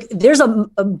 Oh. So like there's a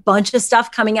bunch of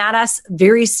stuff coming at us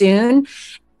very soon.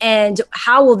 And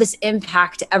how will this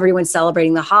impact everyone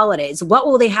celebrating the holidays? What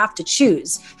will they have to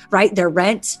choose, right? Their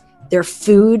rent, their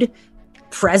food,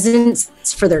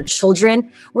 presents for their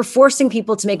children. We're forcing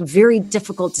people to make very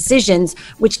difficult decisions,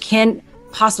 which can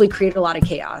possibly create a lot of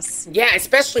chaos. Yeah,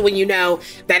 especially when you know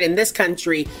that in this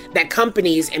country, that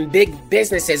companies and big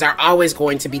businesses are always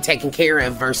going to be taken care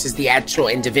of versus the actual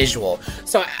individual.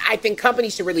 So I think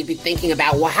companies should really be thinking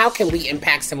about, well, how can we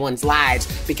impact someone's lives?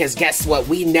 Because guess what?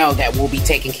 We know that we'll be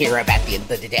taken care of at the end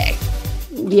of the day.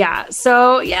 Yeah.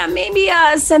 So maybe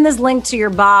send this link to your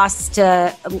boss to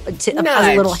as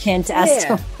a little hint as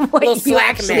to what you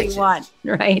actually want.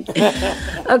 Right.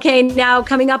 Okay. Now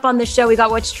coming up on the show, we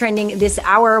got what's trending this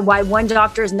hour. Why one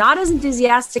doctor is not as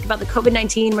enthusiastic about the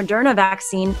COVID-19 Moderna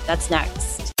vaccine. That's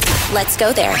next. Let's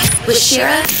go there with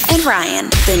Shira and Ryan,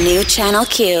 the new Channel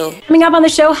Q. Coming up on the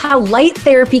show, how light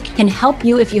therapy can help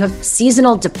you if you have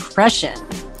seasonal depression.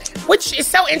 Which is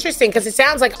so interesting, because it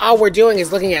sounds like all we're doing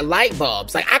is looking at light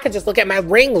bulbs. Like I could just look at my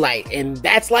ring light and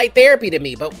that's light therapy to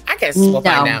me, but I guess we'll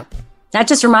find out. That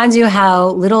just reminds you how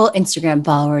little Instagram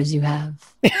followers you have.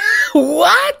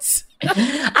 What?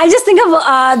 I just think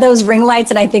of those ring lights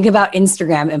and I think about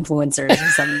Instagram influencers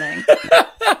or something.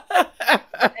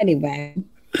 Anyway.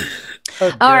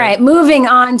 Okay. All right, moving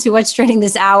on to what's trending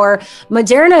this hour.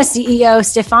 Moderna CEO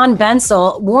Stefan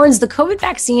Bancel warns the COVID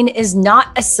vaccine is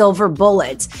not a silver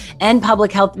bullet, and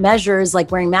public health measures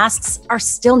like wearing masks are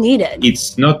still needed.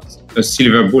 It's not a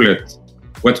silver bullet.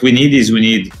 What we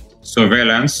need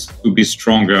surveillance to be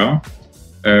stronger.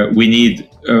 We need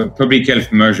public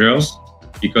health measures,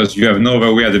 because you have no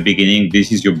other way at the beginning.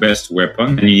 This is your best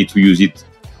weapon, and you need to use it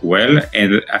well.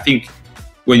 And I think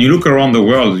when you look around the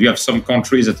world, you have some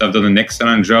countries that have done an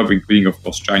excellent job, including, of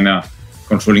course, China,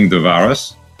 controlling the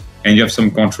virus. And you have some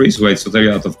countries where it's totally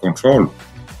out of control.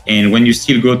 And when you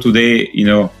still go today,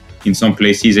 in some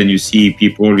places and you see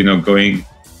people, going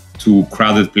to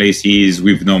crowded places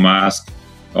with no mask,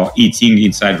 or eating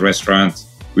inside restaurants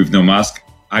with no mask,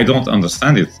 I don't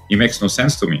understand it. It makes no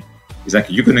sense to me. It's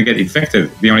like, you're going to get infected.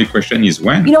 The only question is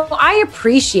when. I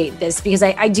appreciate this, because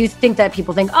I do think that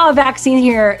people think, vaccine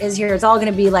is here. It's all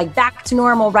going to be like back to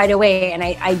normal right away. And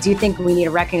I do think we need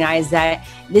to recognize that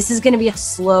this is going to be a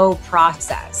slow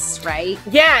process, right?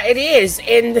 Yeah, it is.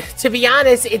 And to be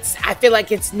honest, I feel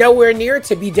like it's nowhere near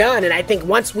to be done. And I think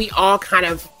once we all kind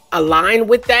of align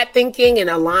with that thinking and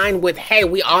align with, hey,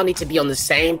 we all need to be on the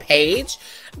same page,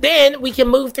 then we can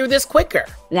move through this quicker.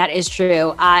 That is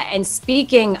true. And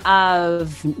speaking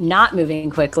of not moving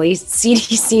quickly,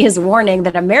 CDC is warning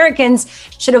that Americans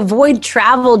should avoid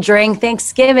travel during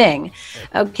Thanksgiving.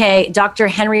 Okay, Dr.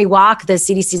 Henry Wach, the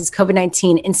CDC's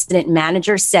COVID-19 incident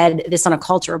manager, said this on a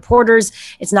call to reporters.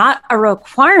 It's not a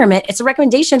requirement. It's a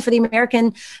recommendation for the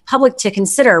American public to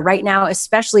consider right now,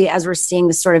 especially as we're seeing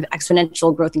this sort of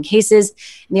exponential growth in cases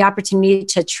and the opportunity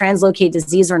to translocate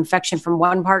disease or infection from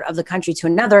one part of the country to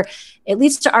another. It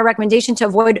leads to our recommendation to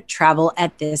avoid travel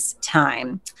at this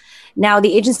time. Now,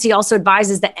 the agency also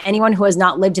advises that anyone who has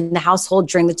not lived in the household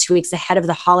during the 2 weeks ahead of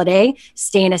the holiday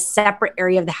stay in a separate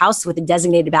area of the house with a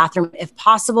designated bathroom if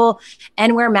possible,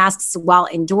 and wear masks while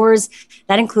indoors.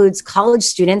 That includes college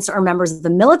students or members of the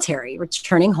military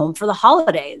returning home for the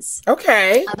holidays.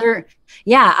 Okay. Other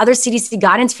CDC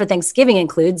guidance for Thanksgiving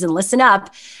includes, and listen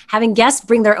up, having guests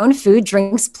bring their own food,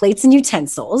 drinks, plates, and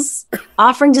utensils,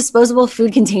 offering disposable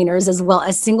food containers, as well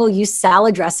as single-use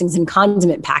salad dressings and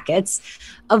condiment packets,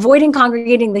 avoiding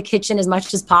congregating in the kitchen as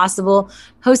much as possible,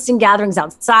 hosting gatherings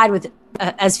outside with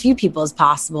as few people as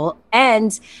possible,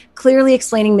 and clearly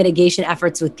explaining mitigation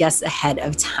efforts with guests ahead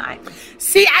of time.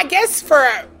 See, I guess for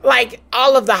like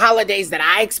all of the holidays that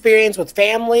I experience with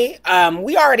family,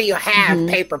 we already have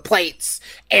paper plates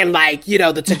and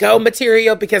the to-go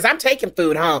material because I'm taking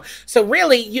food home. So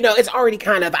really, it's already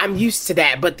I'm used to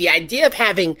that. But the idea of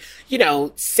having,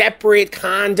 separate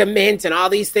condiments and all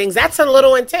these things, that's a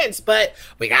little intense, but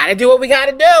we got to do what we got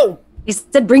to do. He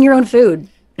said, bring your own food.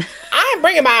 I ain't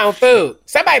bringing my own food.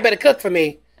 Somebody better cook for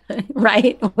me.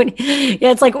 Right?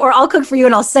 Yeah, it's like, or I'll cook for you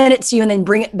and I'll send it to you and then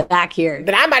bring it back here.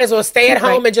 Then I might as well stay at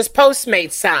home and just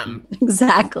Postmate something.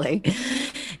 Exactly.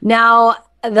 Now,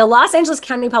 the Los Angeles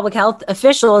County Public Health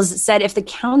officials said if the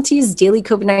county's daily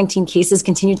COVID-19 cases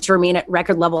continue to remain at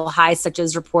record level highs, such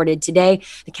as reported today,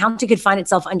 the county could find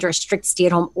itself under a strict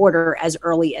stay-at-home order as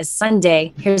early as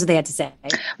Sunday. Here's what they had to say.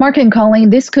 Mark and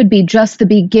Colleen, this could be just the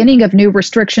beginning of new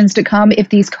restrictions to come if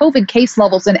these COVID case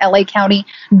levels in LA County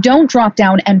don't drop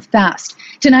down and fast.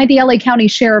 Tonight, the LA County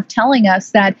Sheriff telling us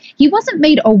that he wasn't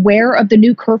made aware of the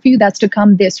new curfew that's to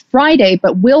come this Friday,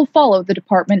 but will follow the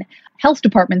health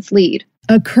department's lead.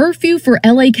 A curfew for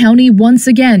LA County once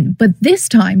again, but this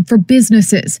time for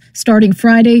businesses. Starting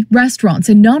Friday, restaurants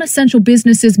and non-essential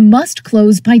businesses must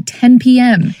close by 10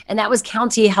 p.m. And that was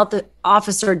County Health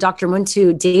Officer Dr.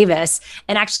 Muntu Davis.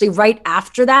 And actually right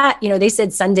after that, they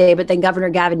said Sunday, but then Governor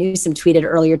Gavin Newsom tweeted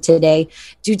earlier today,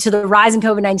 due to the rise in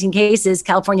COVID-19 cases,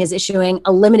 California is issuing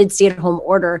a limited stay-at-home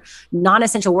order.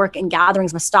 Non-essential work and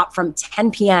gatherings must stop from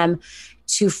 10 p.m.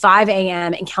 to 5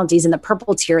 a.m. in counties in the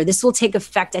purple tier. This will take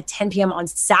effect at 10 p.m. on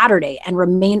Saturday and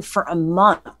remain for a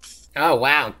month. Oh,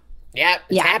 wow. Yeah,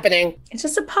 it's happening. It's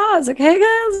just a pause, okay,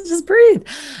 guys? Just breathe.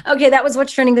 Okay, that was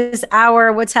what's trending this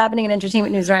hour. What's happening in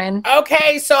entertainment news, Ryan?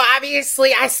 Okay, so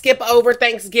obviously I skip over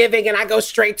Thanksgiving and I go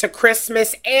straight to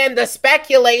Christmas, and the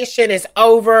speculation is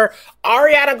over.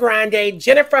 Ariana Grande,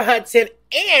 Jennifer Hudson,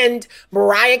 and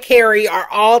Mariah Carey are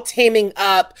all teaming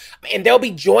up, and they'll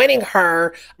be joining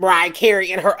her, Mariah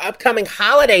Carey, in her upcoming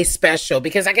holiday special,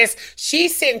 because I guess she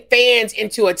sent fans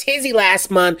into a tizzy last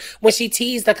month when she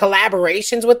teased the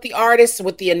collaborations with the artists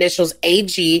with the initials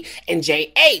AG and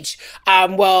JH.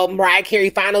 Well, Mariah Carey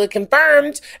finally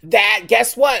confirmed that,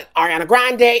 guess what? Ariana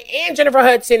Grande and Jennifer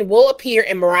Hudson will appear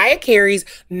in Mariah Carey's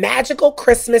magical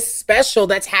Christmas special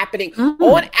that's happening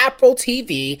on Apple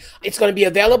TV. It's going to be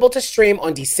available to stream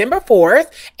on December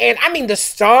 4th. And I mean, the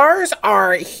stars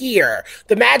are here.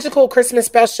 The magical Christmas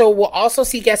special will also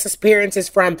see guest appearances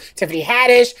from Tiffany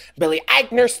Haddish, Billy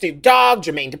Eichner, Snoop Dogg,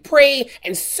 Jermaine Dupri,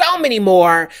 and so many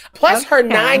more. Plus her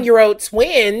 9-year-old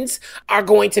twins are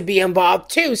going to be involved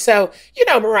too. So,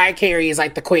 Mariah Carey is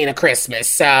like the queen of Christmas.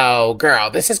 So, girl,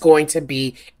 this is going to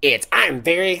be it. I'm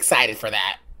very excited for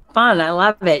that. Fun. I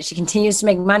love it. She continues to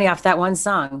make money off that one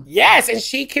song. Yes, and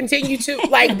she continued to,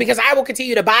 because I will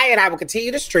continue to buy it, I will continue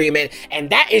to stream it, and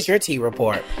that is your Tea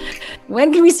Report.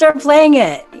 When can we start playing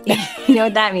it? You know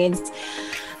what that means.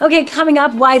 Okay, coming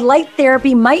up, why light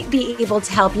therapy might be able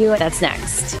to help you. That's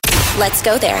next. Let's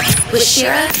go there with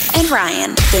Shira and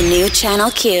Ryan, the new Channel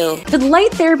Q. Could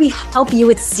light therapy help you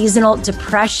with seasonal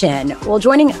depression? Well,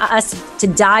 joining us to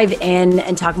dive in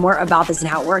and talk more about this and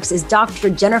how it works is Dr.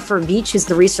 Jennifer Veitch, who's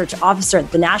the research officer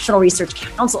at the National Research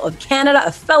Council of Canada,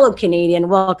 a fellow Canadian.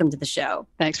 Welcome to the show.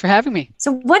 Thanks for having me.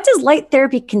 So what does light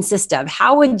therapy consist of?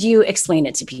 How would you explain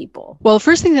it to people? Well, the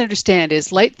first thing to understand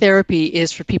is light therapy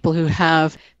is for people who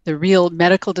have the real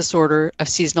medical disorder of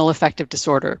seasonal affective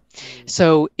disorder.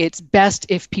 So it's best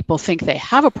if people think they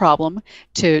have a problem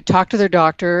to talk to their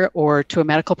doctor or to a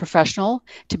medical professional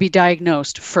to be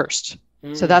diagnosed first.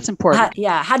 So that's important.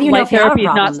 How do you know if you have a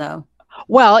problem, though?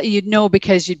 Well, you'd know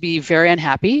because you'd be very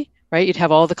unhappy, right? You'd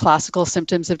have all the classical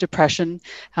symptoms of depression,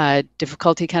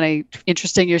 difficulty kind of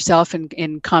interesting yourself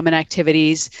in common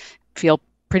activities, feel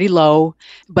pretty low.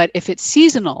 But if it's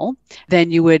seasonal,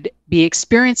 then you would be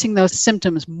experiencing those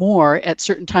symptoms more at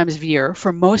certain times of year.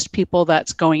 For most people,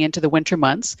 that's going into the winter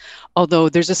months, although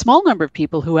there's a small number of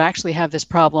people who actually have this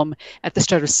problem at the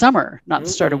start of summer, not the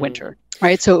start of winter,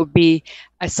 right? So it would be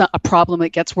a problem that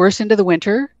gets worse into the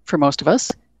winter for most of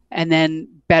us, and then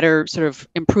better sort of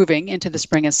improving into the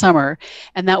spring and summer.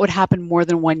 And that would happen more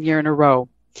than 1 year in a row.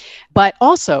 But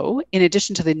also, in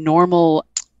addition to the normal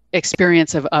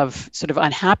experience of sort of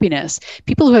unhappiness,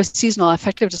 people who have seasonal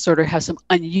affective disorder have some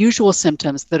unusual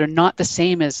symptoms that are not the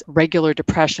same as regular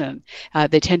depression.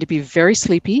 They tend to be very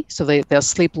sleepy, so they'll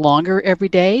sleep longer every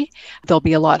day. They'll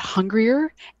be a lot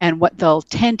hungrier, and what they'll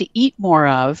tend to eat more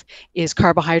of is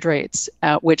carbohydrates,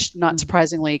 which not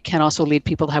surprisingly can also lead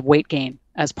people to have weight gain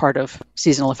as part of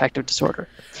seasonal affective disorder.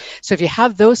 So if you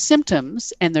have those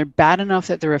symptoms and they're bad enough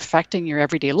that they're affecting your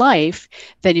everyday life,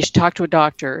 then you should talk to a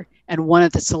doctor. And one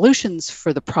of the solutions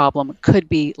for the problem could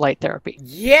be light therapy.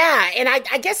 Yeah, and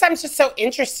I guess I'm just so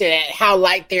interested at how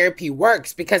light therapy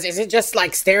works, because is it just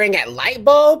like staring at light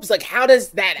bulbs? Like, how does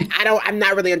that, I'm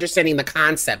not really understanding the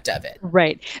concept of it.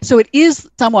 Right. So it is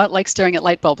somewhat like staring at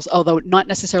light bulbs, although not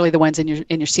necessarily the ones in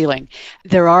your ceiling.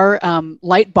 There are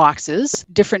light boxes,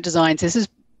 different designs. This is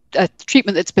a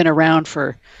treatment that's been around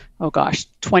for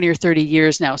 20 or 30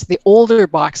 years now. So the older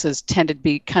boxes tend to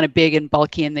be kind of big and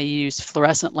bulky, and they use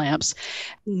fluorescent lamps.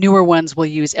 Newer ones will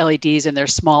use LEDs, and they're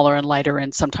smaller and lighter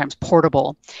and sometimes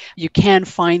portable. You can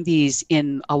find these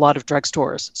in a lot of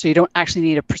drugstores. So you don't actually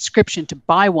need a prescription to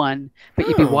buy one, but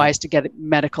you'd be wise to get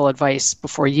medical advice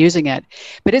before using it.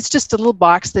 But it's just a little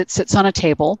box that sits on a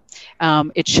table.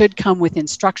 It should come with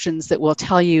instructions that will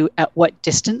tell you at what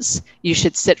distance you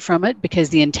should sit from it, because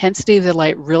the intensity of the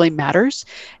light really matters.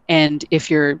 And if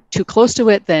you're too close to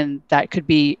it, then that could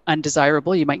be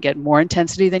undesirable. You might get more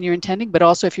intensity than you're intending, but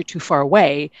also if you're too far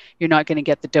away, you're not going to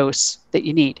get the dose that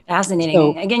you need. Fascinating.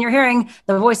 So, again, you're hearing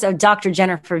the voice of Dr.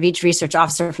 Jennifer Veitch, Research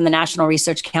Officer from the National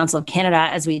Research Council of Canada,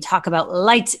 as we talk about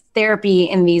light therapy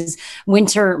in these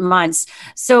winter months.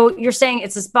 So you're saying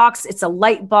it's this box, it's a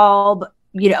light bulb,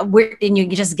 and you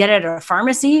just get it at a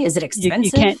pharmacy. Is it expensive?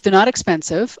 You can't. They're not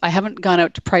expensive. I haven't gone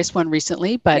out to price one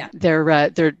recently, but they're.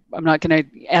 I'm not going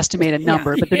to estimate a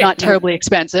number, but they're not terribly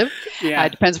expensive.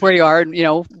 It depends where you are and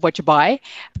what you buy.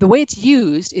 The way it's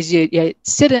used is you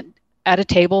sit at a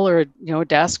table or a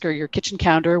desk or your kitchen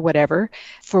counter or whatever.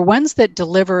 For ones that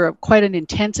deliver quite an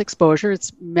intense exposure,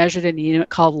 it's measured in a unit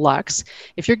called lux.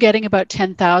 If you're getting about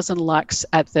 10,000 lux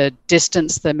at the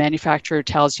distance the manufacturer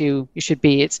tells you should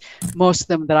be, it's most of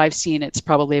them that I've seen, it's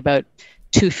probably about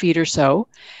 2 feet or so.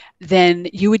 Then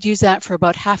you would use that for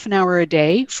about half an hour a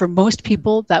day. For most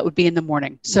people, that would be in the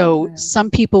morning. So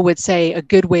some people would say a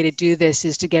good way to do this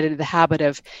is to get into the habit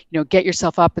of, get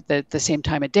yourself up at the same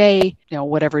time of day,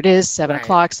 whatever it is, 7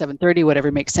 o'clock, 7:30,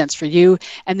 whatever makes sense for you.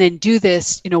 And then do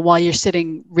this, while you're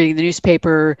sitting, reading the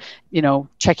newspaper,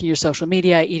 checking your social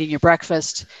media, eating your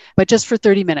breakfast, but just for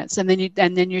 30 minutes. And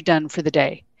then you're done for the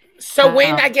day. So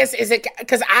when, I guess, is it,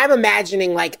 because I'm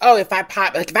imagining if I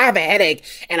have a headache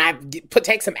and I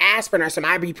take some aspirin or some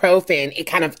ibuprofen, it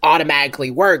kind of automatically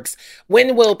works.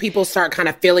 When will people start kind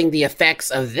of feeling the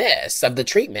effects of the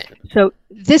treatment? So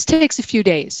this takes a few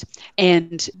days,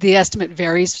 and the estimate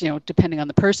varies, depending on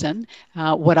the person.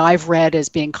 What I've read as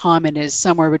being common is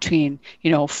somewhere between,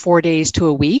 4 days to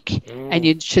a week, and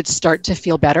you should start to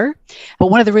feel better. But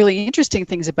one of the really interesting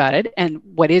things about it, and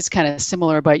what is kind of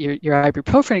similar about your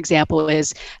ibuprofen example,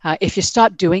 is if you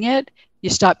stop doing it, you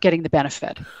stop getting the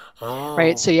benefit.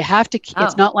 Right? So you have to,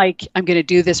 it's not like I'm going to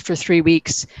do this for 3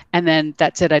 weeks and then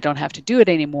that's it. I don't have to do it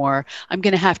anymore. I'm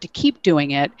going to have to keep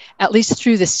doing it at least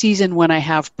through the season when I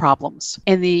have problems.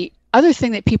 And the other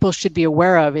thing that people should be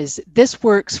aware of is this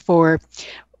works for,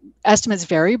 estimates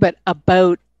vary, but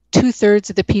about 2/3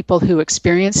 of the people who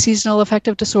experience seasonal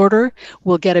affective disorder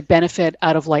will get a benefit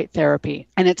out of light therapy.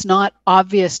 And it's not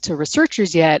obvious to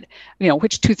researchers yet,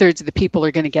 which 2/3 of the people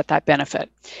are going to get that benefit.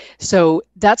 So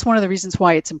that's one of the reasons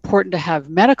why it's important to have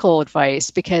medical advice,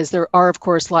 because there are, of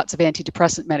course, lots of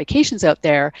antidepressant medications out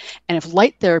there. And if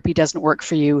light therapy doesn't work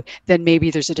for you, then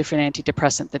maybe there's a different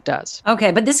antidepressant that does.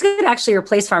 Okay, but this could actually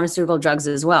replace pharmaceutical drugs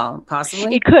as well,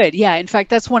 possibly? It could, yeah. In fact,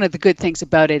 that's one of the good things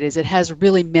about it, is it has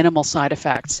really minimal side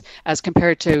effects. dose as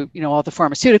compared to, all the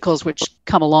pharmaceuticals which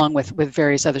come along with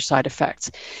various other side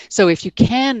effects. So if you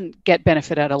can get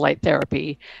benefit out of light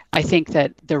therapy, I think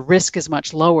that the risk is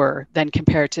much lower than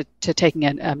compared to taking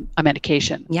a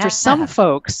medication. Yeah. For some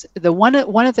folks, the one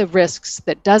of the risks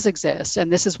that does exist,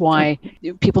 and this is why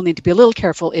people need to be a little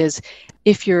careful, is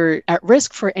if you're at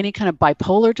risk for any kind of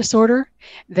bipolar disorder,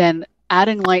 then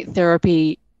adding light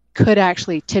therapy could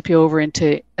actually tip you over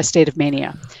into a state of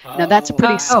mania. Now that's a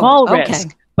pretty small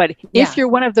risk, but if you're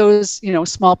one of those,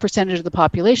 small percentage of the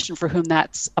population for whom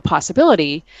that's a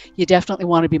possibility, you definitely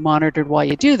want to be monitored while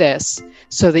you do this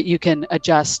so that you can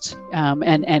adjust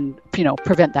and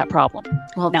prevent that problem.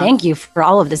 Well, thank you for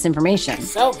all of this information.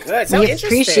 So good. So we interesting.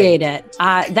 appreciate it.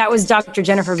 That was Dr.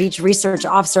 Jennifer Veitch, Research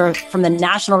Officer from the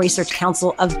National Research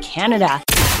Council of Canada.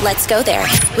 Let's go there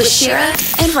with Shira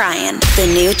and Ryan, the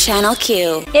new Channel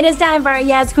Q. It is time for our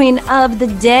Yes Queen of the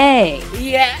Day.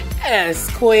 Yes,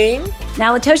 Queen.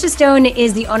 Now, Latosha Stone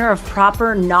is the owner of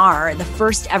Proper NAR, the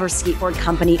first ever skateboard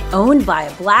company owned by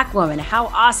a Black woman. How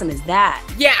awesome is that?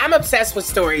 Yeah, I'm obsessed with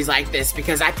stories like this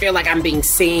because I feel like I'm being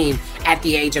seen at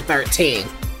the age of 13.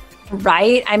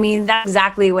 Right? I mean, that's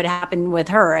exactly what happened with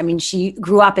her. I mean, she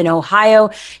grew up in Ohio.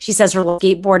 She says her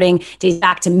skateboarding dates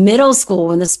back to middle school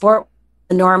when the sport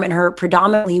the norm in her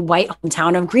predominantly white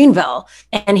hometown of Greenville.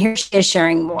 And here she is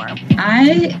sharing more.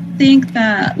 I think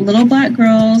that little Black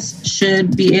girls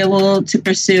should be able to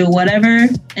pursue whatever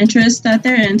interest that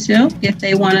they're into. If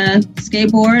they want to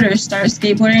skateboard or start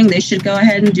skateboarding, they should go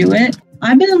ahead and do it.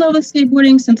 I've been in love with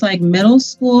skateboarding since middle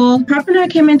school. Proper NAR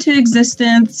came into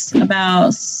existence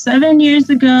about 7 years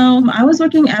ago. I was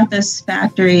working at this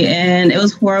factory and it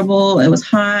was horrible. It was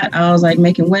hot. I was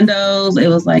making windows. It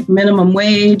was minimum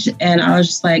wage. And I was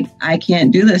just I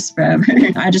can't do this forever.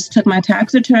 I just took my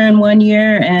tax return 1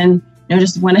 year and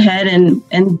just went ahead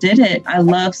and did it. I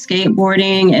love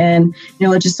skateboarding and,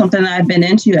 it's just something that I've been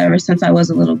into ever since I was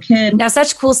a little kid. Now,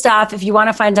 such cool stuff. If you want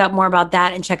to find out more about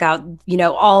that and check out,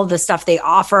 all the stuff they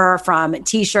offer from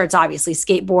t-shirts, obviously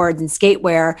skateboards and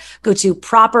skatewear, go to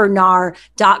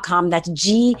propernar.com. That's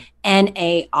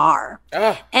GNAR.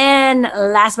 And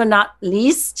last but not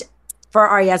least, for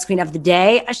our Yes Queen of the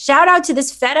Day, a shout out to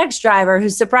this FedEx driver who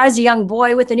surprised a young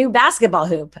boy with a new basketball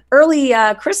hoop. Early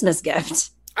Christmas gift.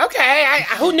 Okay,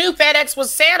 who knew FedEx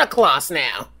was Santa Claus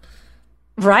now?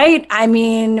 Right? I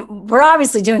mean, we're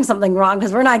obviously doing something wrong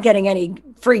because we're not getting any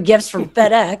free gifts from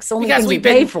FedEx, only things we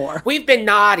pay for. We've been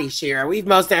naughty, Shira. We've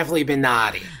most definitely been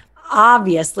naughty.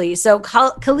 Obviously. So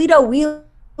Khalida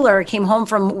Wheeler came home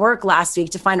from work last week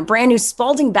to find a brand new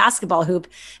Spalding basketball hoop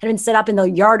had been set up in the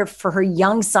yard for her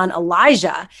young son,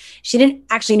 Elijah. She didn't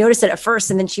actually notice it at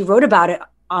first, and then she wrote about it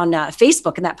on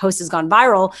Facebook, and that post has gone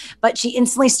viral. But she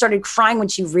instantly started crying when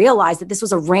she realized that this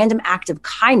was a random act of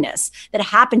kindness that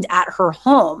happened at her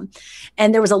home.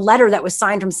 And there was a letter that was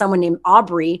signed from someone named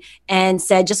Aubrey and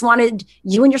said, just wanted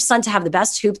you and your son to have the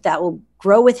best hoop that will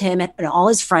grow with him and all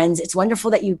his friends. It's wonderful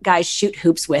that you guys shoot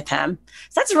hoops with him.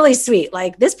 So that's really sweet.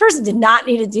 This person did not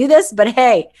need to do this, but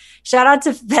hey, shout out to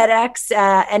FedEx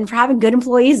and for having good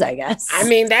employees, I guess. I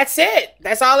mean, that's it.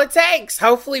 That's all it takes.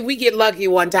 Hopefully we get lucky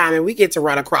one time and we get to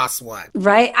run across one.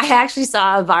 Right. I actually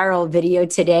saw a viral video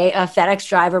today, a FedEx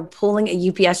driver pulling a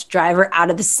UPS driver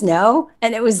out of the snow.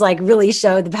 And it was really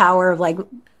showed the power of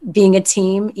being a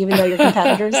team, even though you're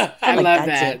competitors. I love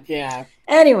that. Too. Yeah.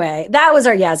 Anyway, that was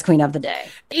our Yes Queen of the Day.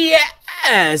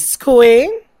 Yes,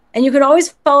 Queen. And you can always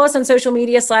follow us on social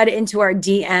media, slide it into our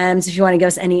DMs if you want to give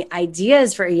us any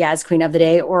ideas for a Yes Queen of the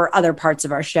Day or other parts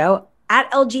of our show.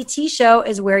 At LGT Show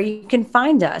is where you can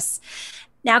find us.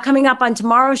 Now, coming up on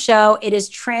tomorrow's show, it is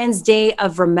Trans Day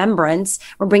of Remembrance.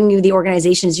 We're bringing you the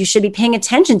organizations you should be paying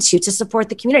attention to support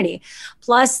the community.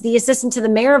 Plus, the assistant to the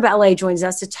mayor of LA joins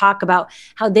us to talk about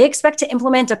how they expect to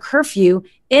implement a curfew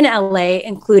in LA,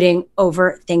 including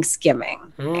over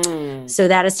Thanksgiving. So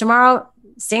that is tomorrow.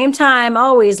 Same time,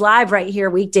 always live right here,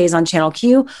 weekdays on Channel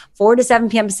Q, 4 to 7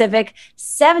 p.m. Pacific,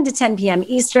 7 to 10 p.m.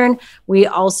 Eastern. We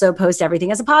also post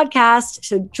everything as a podcast.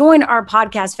 So join our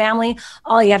podcast family.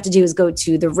 All you have to do is go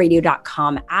to the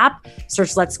radio.com app,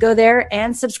 search Let's Go there,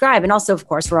 and subscribe. And also, of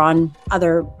course, we're on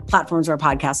other platforms where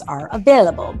podcasts are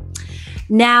available.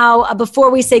 Now, before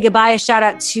we say goodbye, a shout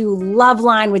out to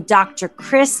Loveline with Dr.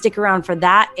 Chris. Stick around for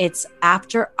that. It's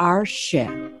after our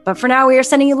show. But for now, we are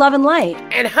sending you love and light.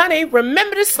 And honey,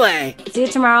 remember to slay. See you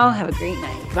tomorrow. Have a great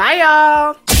night. Bye,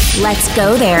 y'all. Let's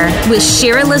Go There with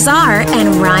Shira Lazar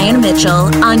and Ryan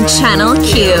Mitchell on Channel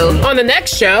Q. On the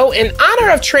next show, in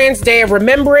honor of Trans Day of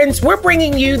Remembrance, we're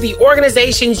bringing you the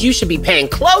organizations you should be paying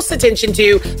close attention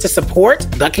to support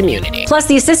the community. Plus,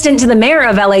 the assistant to the mayor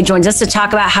of LA joins us to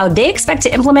talk about how they expect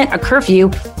to implement a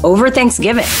curfew over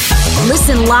Thanksgiving.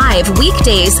 Listen live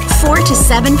weekdays 4 to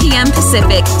 7 p.m.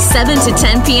 Pacific, 7 to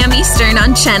 10 p.m. Eastern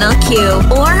on Channel Q,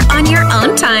 or on your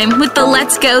own time with the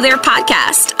Let's Go There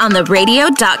podcast on the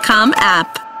radio.com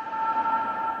app.